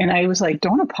 And I was like,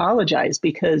 don't apologize,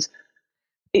 because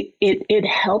it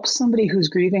helps somebody who's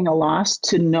grieving a loss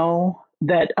to know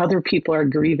that other people are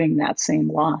grieving that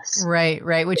same loss.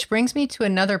 Right. Which brings me to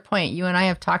another point you and I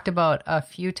have talked about a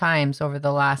few times over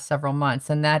the last several months,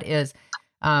 and that is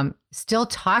still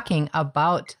talking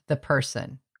about the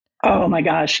person. Oh my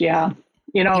gosh. Yeah.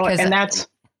 And that's,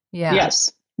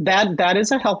 yes. That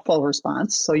is a helpful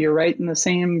response. So you're right in the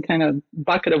same kind of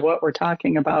bucket of what we're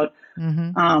talking about.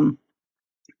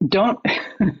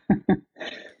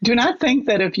 Do not think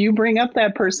that if you bring up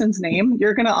that person's name,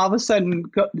 you're going to all of a sudden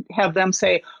have them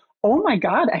say, oh my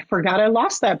God, I forgot I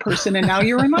lost that person, and now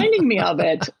you're reminding me of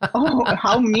it. Oh,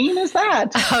 how mean is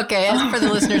that? Okay, as for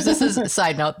the listeners, this is a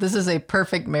side note. This is a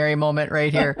perfect Mary moment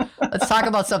right here. Let's talk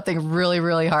about something really,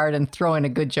 really hard and throw in a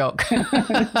good joke.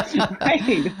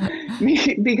 Right,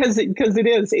 because it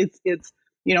is. It's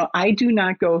I do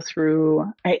not go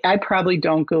through. I probably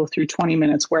don't go through 20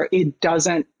 minutes where it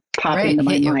doesn't pop into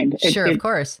my mind. Of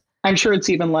course. I'm sure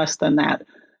it's even less than that.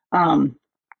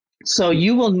 So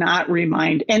you will not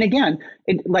remind. And again,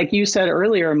 like you said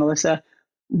earlier, Melissa,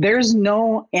 there's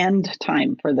no end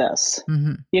time for this.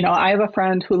 I have a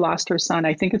friend who lost her son.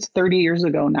 I think it's 30 years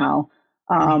ago now.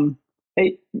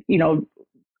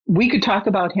 We could talk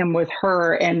about him with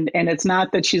her, and it's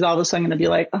not that she's all of a sudden going to be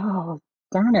like, oh,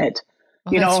 darn it.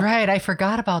 Oh, that's right. I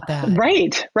forgot about that.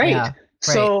 Right. Yeah,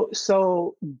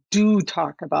 So do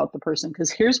talk about the person,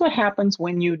 because here's what happens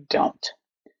when you don't.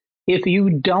 If you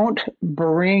don't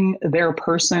bring their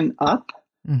person up,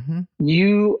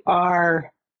 you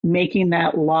are making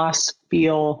that loss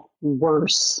feel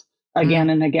worse again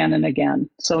and again and again.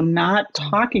 So not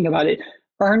talking about it.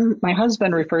 My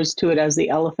husband refers to it as the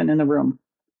elephant in the room.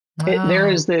 There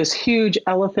is this huge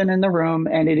elephant in the room,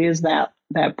 and it is that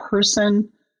person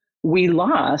we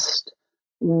lost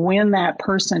when that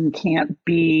person can't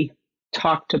be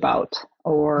talked about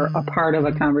or a part of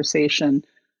a conversation.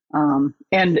 And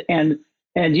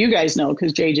you guys know,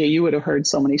 because JJ, you would have heard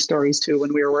so many stories too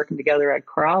when we were working together at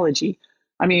Choirology.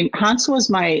 I mean, Hans was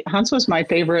my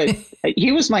favorite.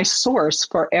 He was my source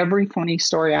for every funny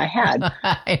story I had.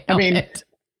 I mean,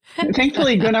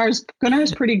 thankfully Gunnar's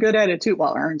pretty good at it too.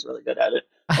 Well, Aaron's really good at it.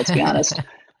 Let's be honest.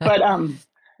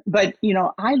 But you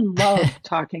know, I love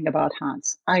talking about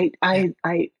Hans. I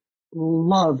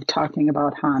love talking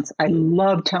about Hans. I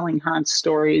love telling Hans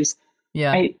stories.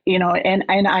 Yeah.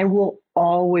 And I will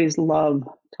always love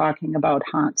talking about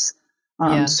Hans.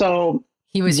 So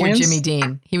he was your Jimmy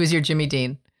Dean. He was your Jimmy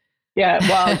Dean. Yeah.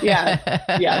 Well,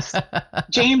 yeah. Yes.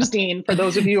 James Dean, for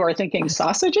those of you who are thinking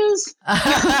sausages.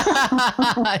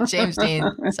 James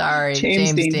Dean. Sorry.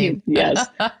 James Dean. Yes.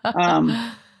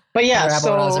 But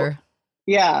yeah.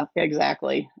 Yeah,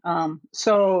 exactly.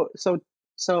 So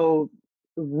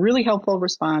really helpful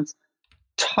response.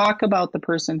 Talk about the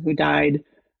person who died.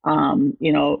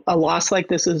 A loss like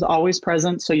this is always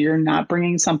present, so you're not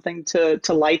bringing something to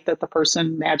light that the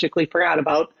person magically forgot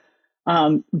about.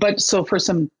 But so for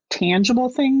some tangible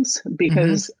things,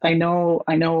 because I know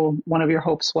one of your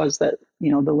hopes was that,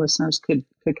 the listeners could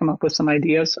come up with some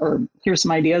ideas or hear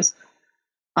some ideas.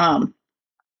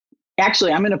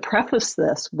 Actually, I'm going to preface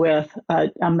this with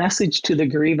a message to the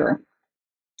griever.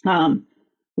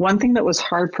 One thing that was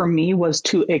hard for me was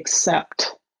to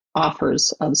accept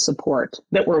offers of support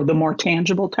that were the more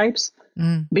tangible types,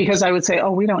 because I would say,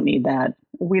 oh, we don't need that.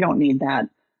 We don't need that.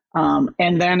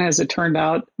 And then as it turned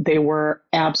out, they were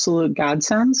absolute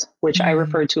godsends, which I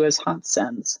refer to as hunt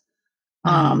sends.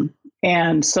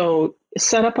 And so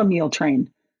set up a meal train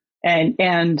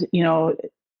and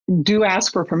do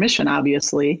ask for permission,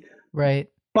 obviously. Right.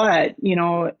 But,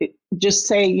 just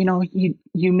say,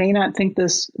 you may not think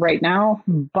this right now,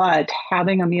 but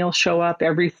having a meal show up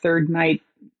every third night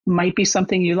might be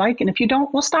something you like. And if you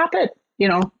don't, we'll stop it.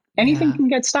 Anything can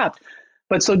get stopped.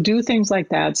 But so do things like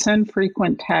that. Send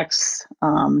frequent texts.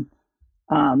 Send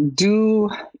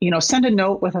a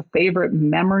note with a favorite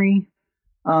memory.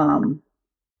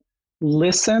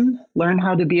 Listen, learn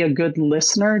how to be a good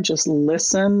listener. Just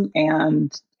listen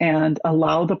and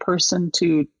allow the person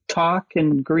to talk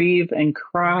and grieve and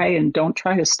cry, and don't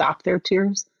try to stop their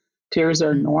tears. Tears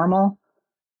are normal.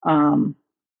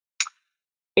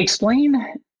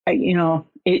 Explain,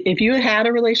 if you had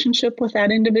a relationship with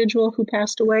that individual who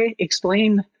passed away,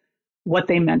 explain what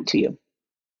they meant to you.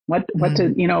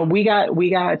 We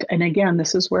got, and again,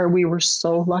 this is where we were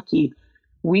so lucky.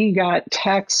 We got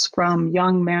texts from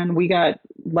young men. We got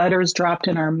letters dropped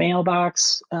in our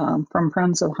mailbox from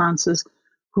friends of Hans's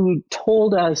who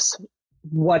told us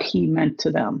what he meant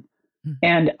to them.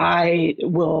 And I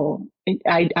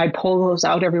pull those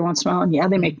out every once in a while,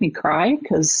 and they make me cry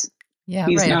because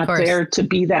he's not there to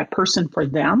be that person for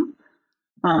them.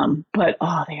 But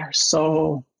they are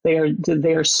so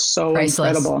priceless.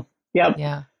 Incredible. Yep.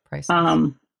 Yeah.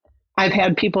 Priceless. I've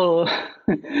had people,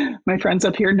 my friends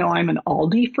up here know I'm an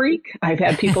Aldi freak. I've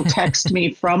had people text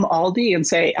me from Aldi and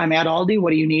say, I'm at Aldi.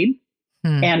 What do you need?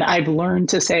 And I've learned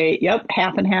to say, yep,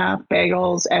 half and half,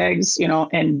 bagels, eggs,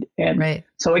 and right.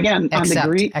 So again, on the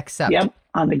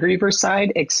griever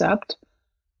side, accept,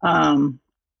 and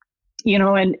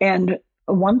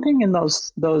one thing in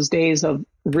those days of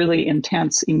really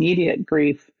intense, immediate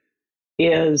grief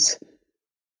is,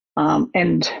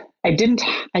 and I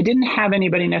didn't have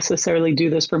anybody necessarily do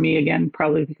this for me, again,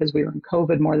 probably because we were in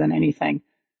COVID more than anything.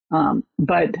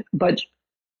 But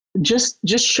just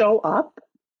show up.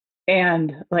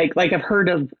 And like I've heard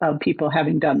of people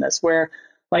having done this, where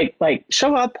like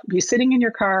show up, be sitting in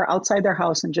your car outside their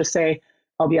house and just say,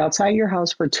 I'll be outside your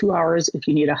house for 2 hours. If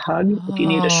you need a hug, if you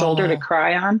need a shoulder to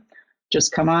cry on,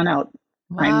 just come on out.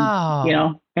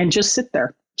 Wow. And just sit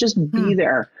there, just be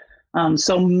there.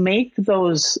 So make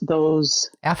those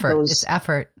effort. It's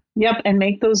effort. Yep. And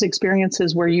make those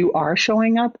experiences where you are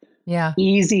showing up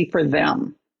easy for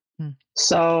them.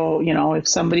 So, if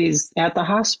somebody's at the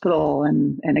hospital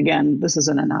and again, this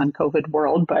isn't a non-COVID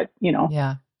world, but,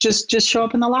 just show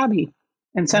up in the lobby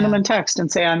and send them a text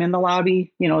and say, I'm in the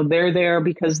lobby. They're there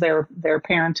because their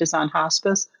parent is on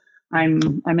hospice.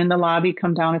 I'm in the lobby.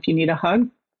 Come down if you need a hug.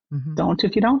 Don't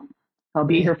if you don't. I'll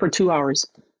be here for 2 hours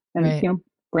and,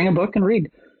 bring a book and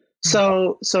read.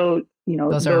 So,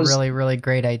 those are really, really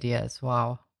great ideas.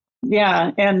 Wow.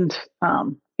 Yeah. And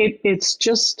it's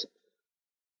just,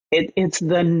 it's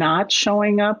the not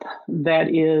showing up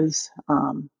that is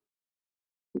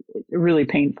really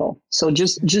painful. So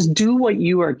just do what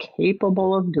you are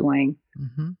capable of doing,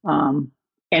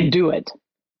 and do it.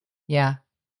 Yeah.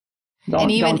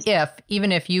 And even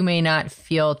if you may not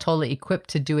feel totally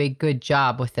equipped to do a good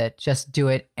job with it, just do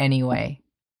it anyway.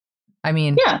 I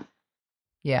mean,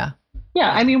 yeah.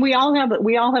 I mean, we all have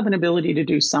an ability to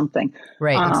do something.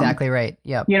 Right. Exactly right.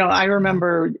 Yep. I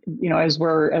remember, as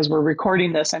we're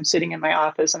recording this, I'm sitting in my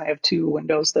office and I have two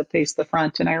windows that face the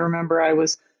front. And I remember I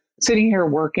was sitting here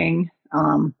working,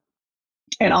 and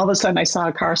all of a sudden I saw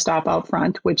a car stop out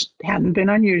front, which hadn't been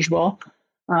unusual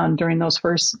during those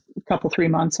first 3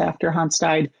 months after Hans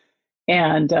died.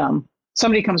 And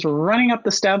somebody comes running up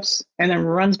the steps and then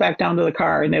runs back down to the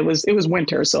car. And it was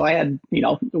winter. So I had,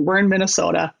 we're in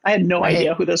Minnesota. I had no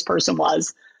idea who this person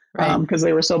was because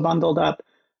they were so bundled up.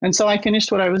 And so I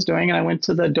finished what I was doing and I went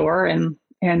to the door and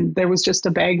there was just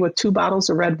a bag with 2 bottles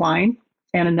of red wine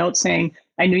and a note saying,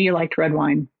 "I knew you liked red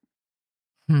wine."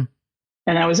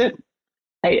 And that was it.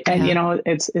 And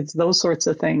it's those sorts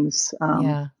of things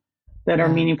that are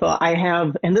meaningful. I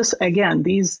have, and this, again,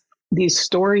 these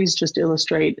stories just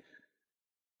illustrate,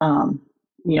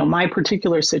 my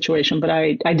particular situation, but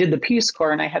I did the Peace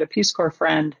Corps and I had a Peace Corps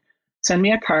friend send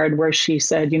me a card where she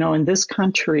said, in this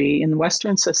country, in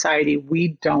Western society,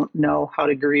 we don't know how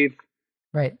to grieve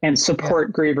and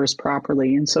support grievers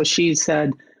properly. And so she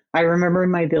said, "I remember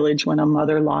in my village when a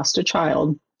mother lost a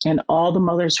child and all the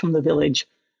mothers from the village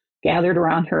gathered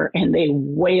around her and they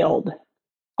wailed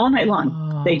all night long."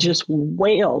 Oh. They just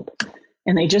wailed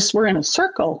and they just were in a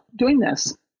circle doing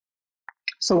this.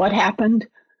 So what happened?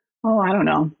 Oh, I don't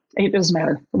know. It doesn't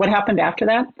matter. What happened after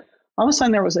that? All of a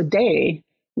sudden there was a day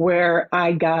where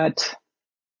I got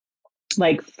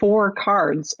like 4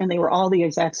 cards and they were all the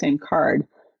exact same card.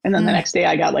 And then the next day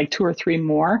I got like 2 or 3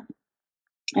 more.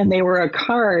 And they were a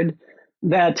card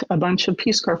that a bunch of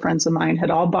Peace Corps friends of mine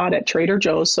had all bought at Trader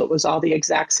Joe's. So it was all the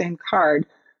exact same card.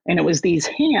 And it was these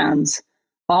hands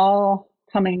all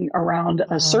coming around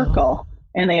a circle.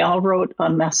 And they all wrote a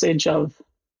message of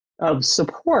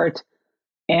support.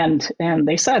 And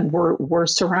they said, we're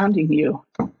surrounding you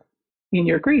in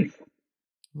your grief.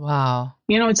 Wow.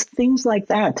 It's things like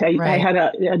that. I had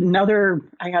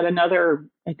another,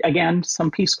 again,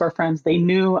 some Peace Corps friends. They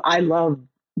knew I love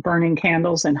burning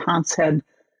candles, and Hans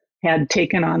had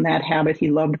taken on that habit. He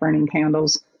loved burning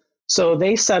candles. So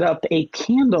they set up a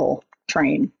candle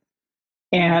train,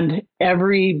 and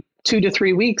every 2 to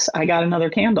 3 weeks, I got another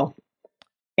candle.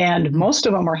 And most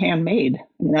of them are handmade.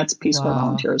 I mean, that's Peace Corps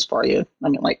volunteers for you. I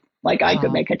mean, like I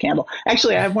could make a candle.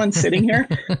 Actually, I have one sitting here.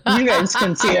 You guys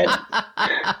can see it.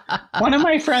 One of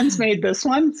my friends made this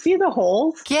one. See the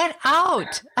holes? Get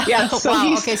out. Yeah. So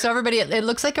wow. Okay. So everybody, it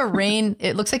looks like a rain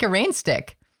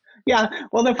stick. Yeah.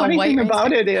 Well, the funny thing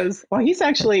about it is, he's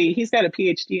got a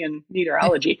PhD in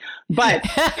meteorology, but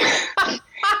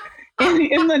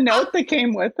in the note that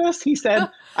came with this, he said,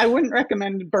 "I wouldn't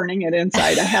recommend burning it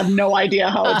inside. I have no idea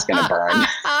how it's going to burn."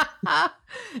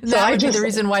 That would be the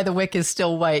reason why the wick is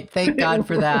still white. Thank God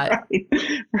for that.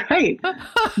 Right.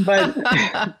 But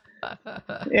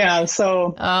yeah,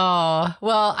 so. Oh,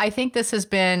 well, I think this has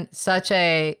been such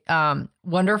a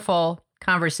wonderful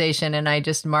conversation, and I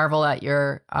just marvel at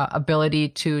your ability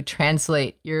to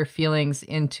translate your feelings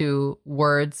into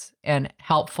words and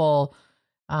helpful,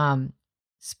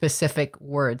 specific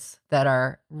words that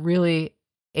are really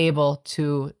able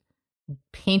to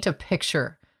paint a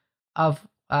picture of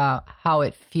how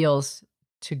it feels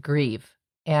to grieve,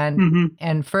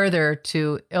 and further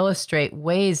to illustrate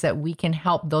ways that we can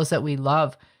help those that we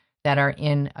love that are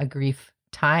in a grief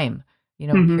time,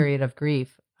 period of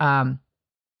grief.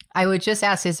 I would just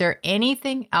ask, is there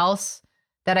anything else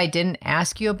that I didn't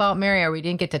ask you about, Mary, or we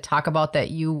didn't get to talk about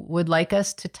that you would like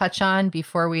us to touch on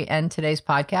before we end today's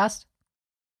podcast?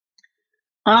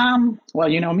 Well,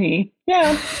 you know me.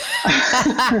 Yeah.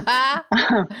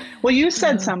 Well, you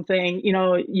said something,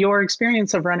 your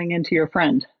experience of running into your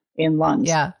friend in Lund.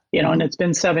 Yeah. And it's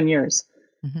been 7 years.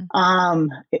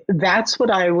 That's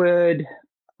what I would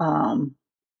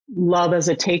love as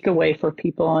a takeaway for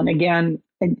people. And again,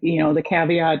 the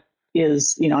caveat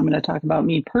is, I'm going to talk about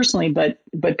me personally, but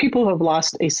people who have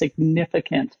lost a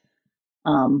significant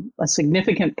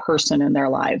person in their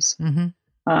lives.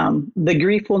 The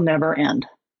grief will never end.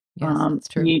 Yes, that's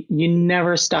true. You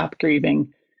never stop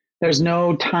grieving. There's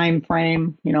no time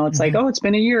frame. It's like, oh, it's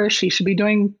been a year. She should be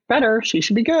doing better. She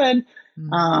should be good.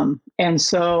 And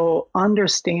so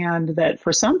understand that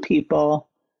for some people,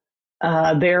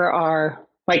 there are,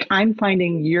 like, I'm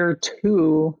finding year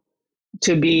 2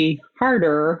 to be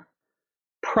harder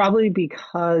probably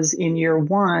because in year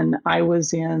one, I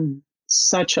was in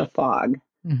such a fog.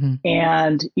 Mm-hmm.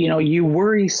 And, you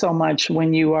worry so much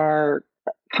when you are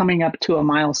coming up to a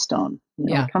milestone.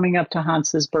 Coming up to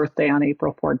Hans's birthday on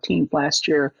April 14th last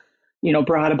year,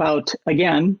 brought about,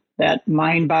 again, that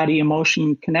mind, body,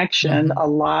 emotion connection, Mm-hmm. a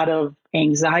lot of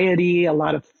anxiety, a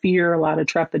lot of fear, a lot of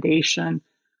trepidation.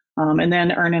 And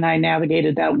then Ern and I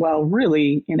navigated that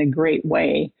really in a great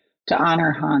way to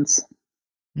honor Hans.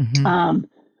 Mm-hmm.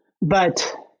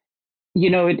 But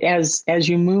as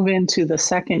you move into the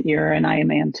second year, and I am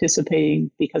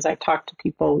anticipating, because I've talked to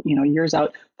people, years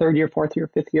out, third year, fourth year,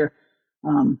 fifth year,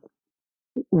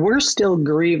 we're still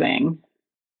grieving,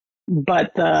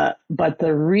 but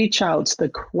the reach outs, the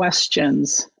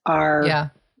questions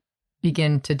are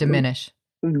begin to diminish.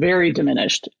 Very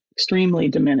diminished, extremely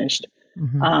diminished.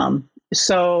 Mm-hmm.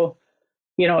 So,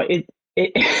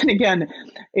 and again,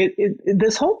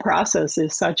 this whole process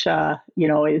is such a,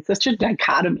 it's such a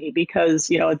dichotomy, because,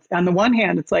 it's, on the one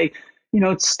hand, it's like,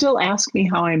 it's still ask me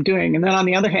how I'm doing. And then on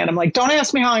the other hand, I'm like, don't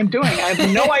ask me how I'm doing. I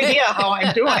have no idea how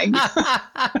I'm doing.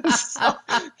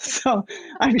 so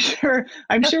I'm sure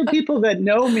people that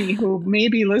know me who may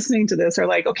be listening to this are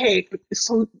like, okay,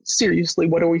 so seriously,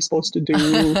 what are we supposed to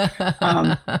do?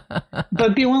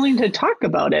 But be willing to talk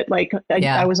about it. Like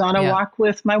I was on a walk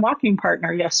with my walking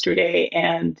partner yesterday,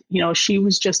 and, she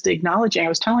was just acknowledging, I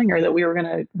was telling her that we were going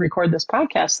to record this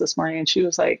podcast this morning, and she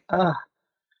was like,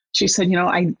 she said,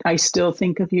 I still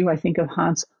think of you. I think of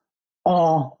Hans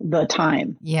all the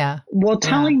time. Yeah. Well,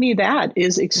 telling me that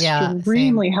is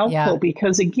extremely helpful,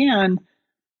 because again,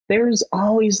 there's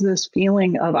always this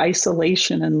feeling of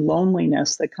isolation and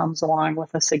loneliness that comes along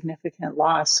with a significant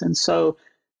loss. And so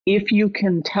if you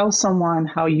can tell someone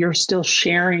how you're still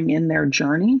sharing in their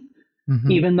journey,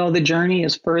 mm-hmm. even though the journey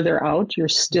is further out, you're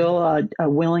still a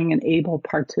willing and able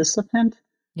participant.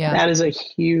 Yeah. That is a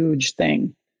huge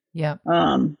thing. Yeah.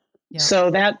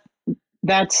 So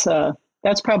that's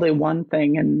probably one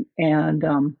thing. And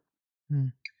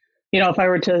if I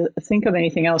were to think of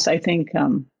anything else, I think,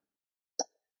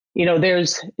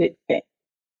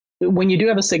 when you do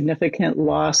have a significant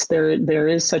loss, there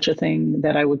is such a thing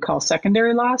that I would call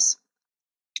secondary loss.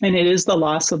 And it is the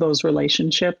loss of those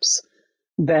relationships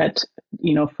that,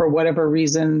 for whatever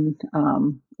reason,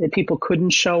 that people couldn't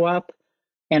show up.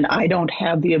 And I don't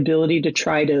have the ability to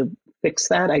try to fix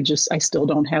that. I still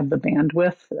don't have the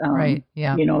bandwidth. Right.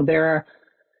 Yeah.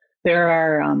 There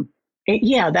are,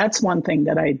 that's one thing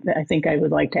that I think I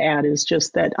would like to add, is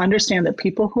just that understand that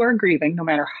people who are grieving, no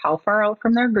matter how far out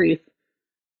from their grief,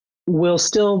 will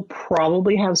still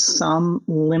probably have some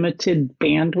limited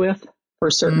bandwidth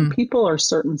for certain people or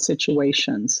certain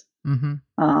situations. Mm-hmm.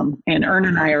 And Ern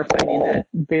and I are finding that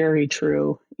very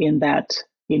true, in that,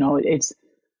 it's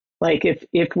like,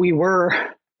 if we were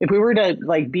to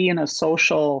like be in a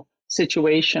social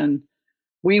situation,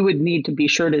 we would need to be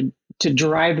sure to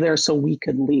drive there so we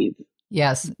could leave.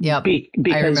 Yes. Yep.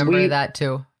 Because I remember that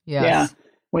too. Yes.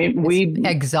 Yeah. It's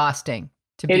exhausting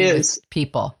to be with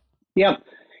people. Yep.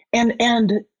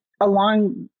 And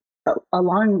along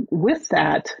with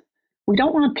that, we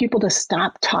don't want people to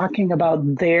stop talking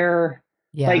about their,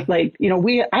 I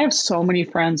have so many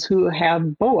friends who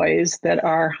have boys that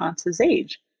are Hans's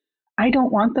age. I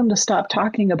don't want them to stop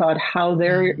talking about how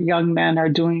their young men are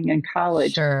doing in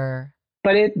college. Sure.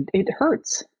 But it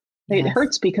hurts. It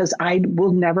hurts because I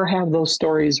will never have those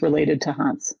stories related to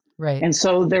Hans. Right. And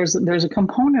so there's a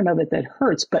component of it that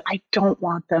hurts, but I don't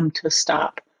want them to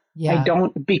stop. Yeah. I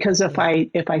don't, because if I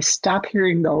stop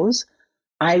hearing those,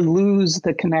 I lose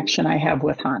the connection I have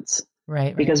with Hans.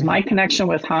 Right. Because my connection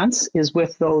with Hans is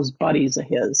with those buddies of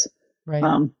his.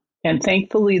 Right. And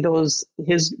thankfully,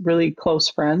 his really close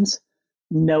friends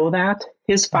know that.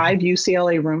 His 5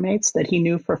 UCLA roommates that he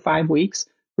knew for 5 weeks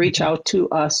reach out to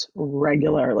us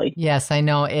regularly. Yes, I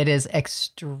know. It is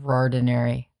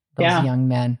extraordinary. Those young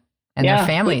men and their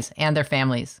families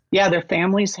Yeah, their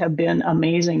families have been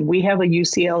amazing. We have a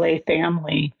UCLA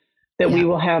family that we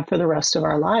will have for the rest of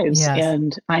our lives. Yes.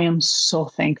 And I am so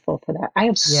thankful for that. I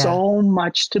have so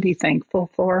much to be thankful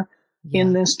for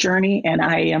in this journey. And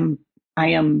I am, I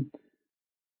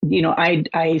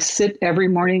sit every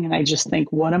morning and I just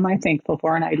think, what am I thankful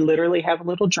for? And I literally have a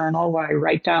little journal where I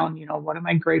write down, what am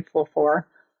I grateful for?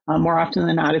 More often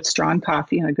than not, it's strong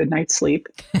coffee and a good night's sleep,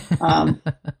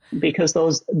 because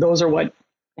those are what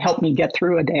help me get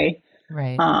through a day.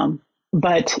 Right.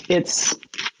 But here's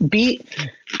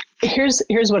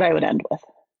what I would end with.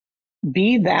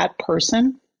 Be that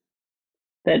person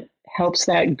that helps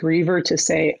that griever to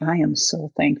say, I am so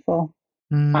thankful.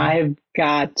 I've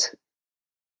got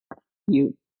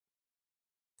you.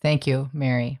 Thank you,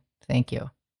 Mary. Thank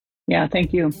you. Yeah,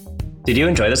 thank you. Did you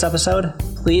enjoy this episode?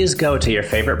 Please go to your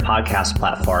favorite podcast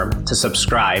platform to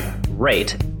subscribe,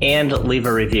 rate, and leave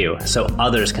a review so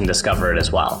others can discover it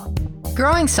as well.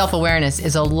 Growing self-awareness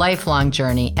is a lifelong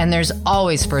journey, and there's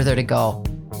always further to go.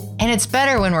 And it's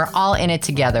better when we're all in it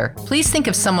together. Please think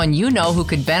of someone you know who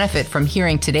could benefit from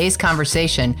hearing today's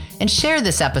conversation and share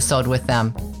this episode with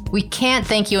them. We can't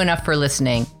thank you enough for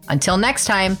listening. Until next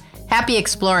time, happy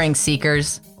exploring,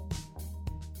 Seekers.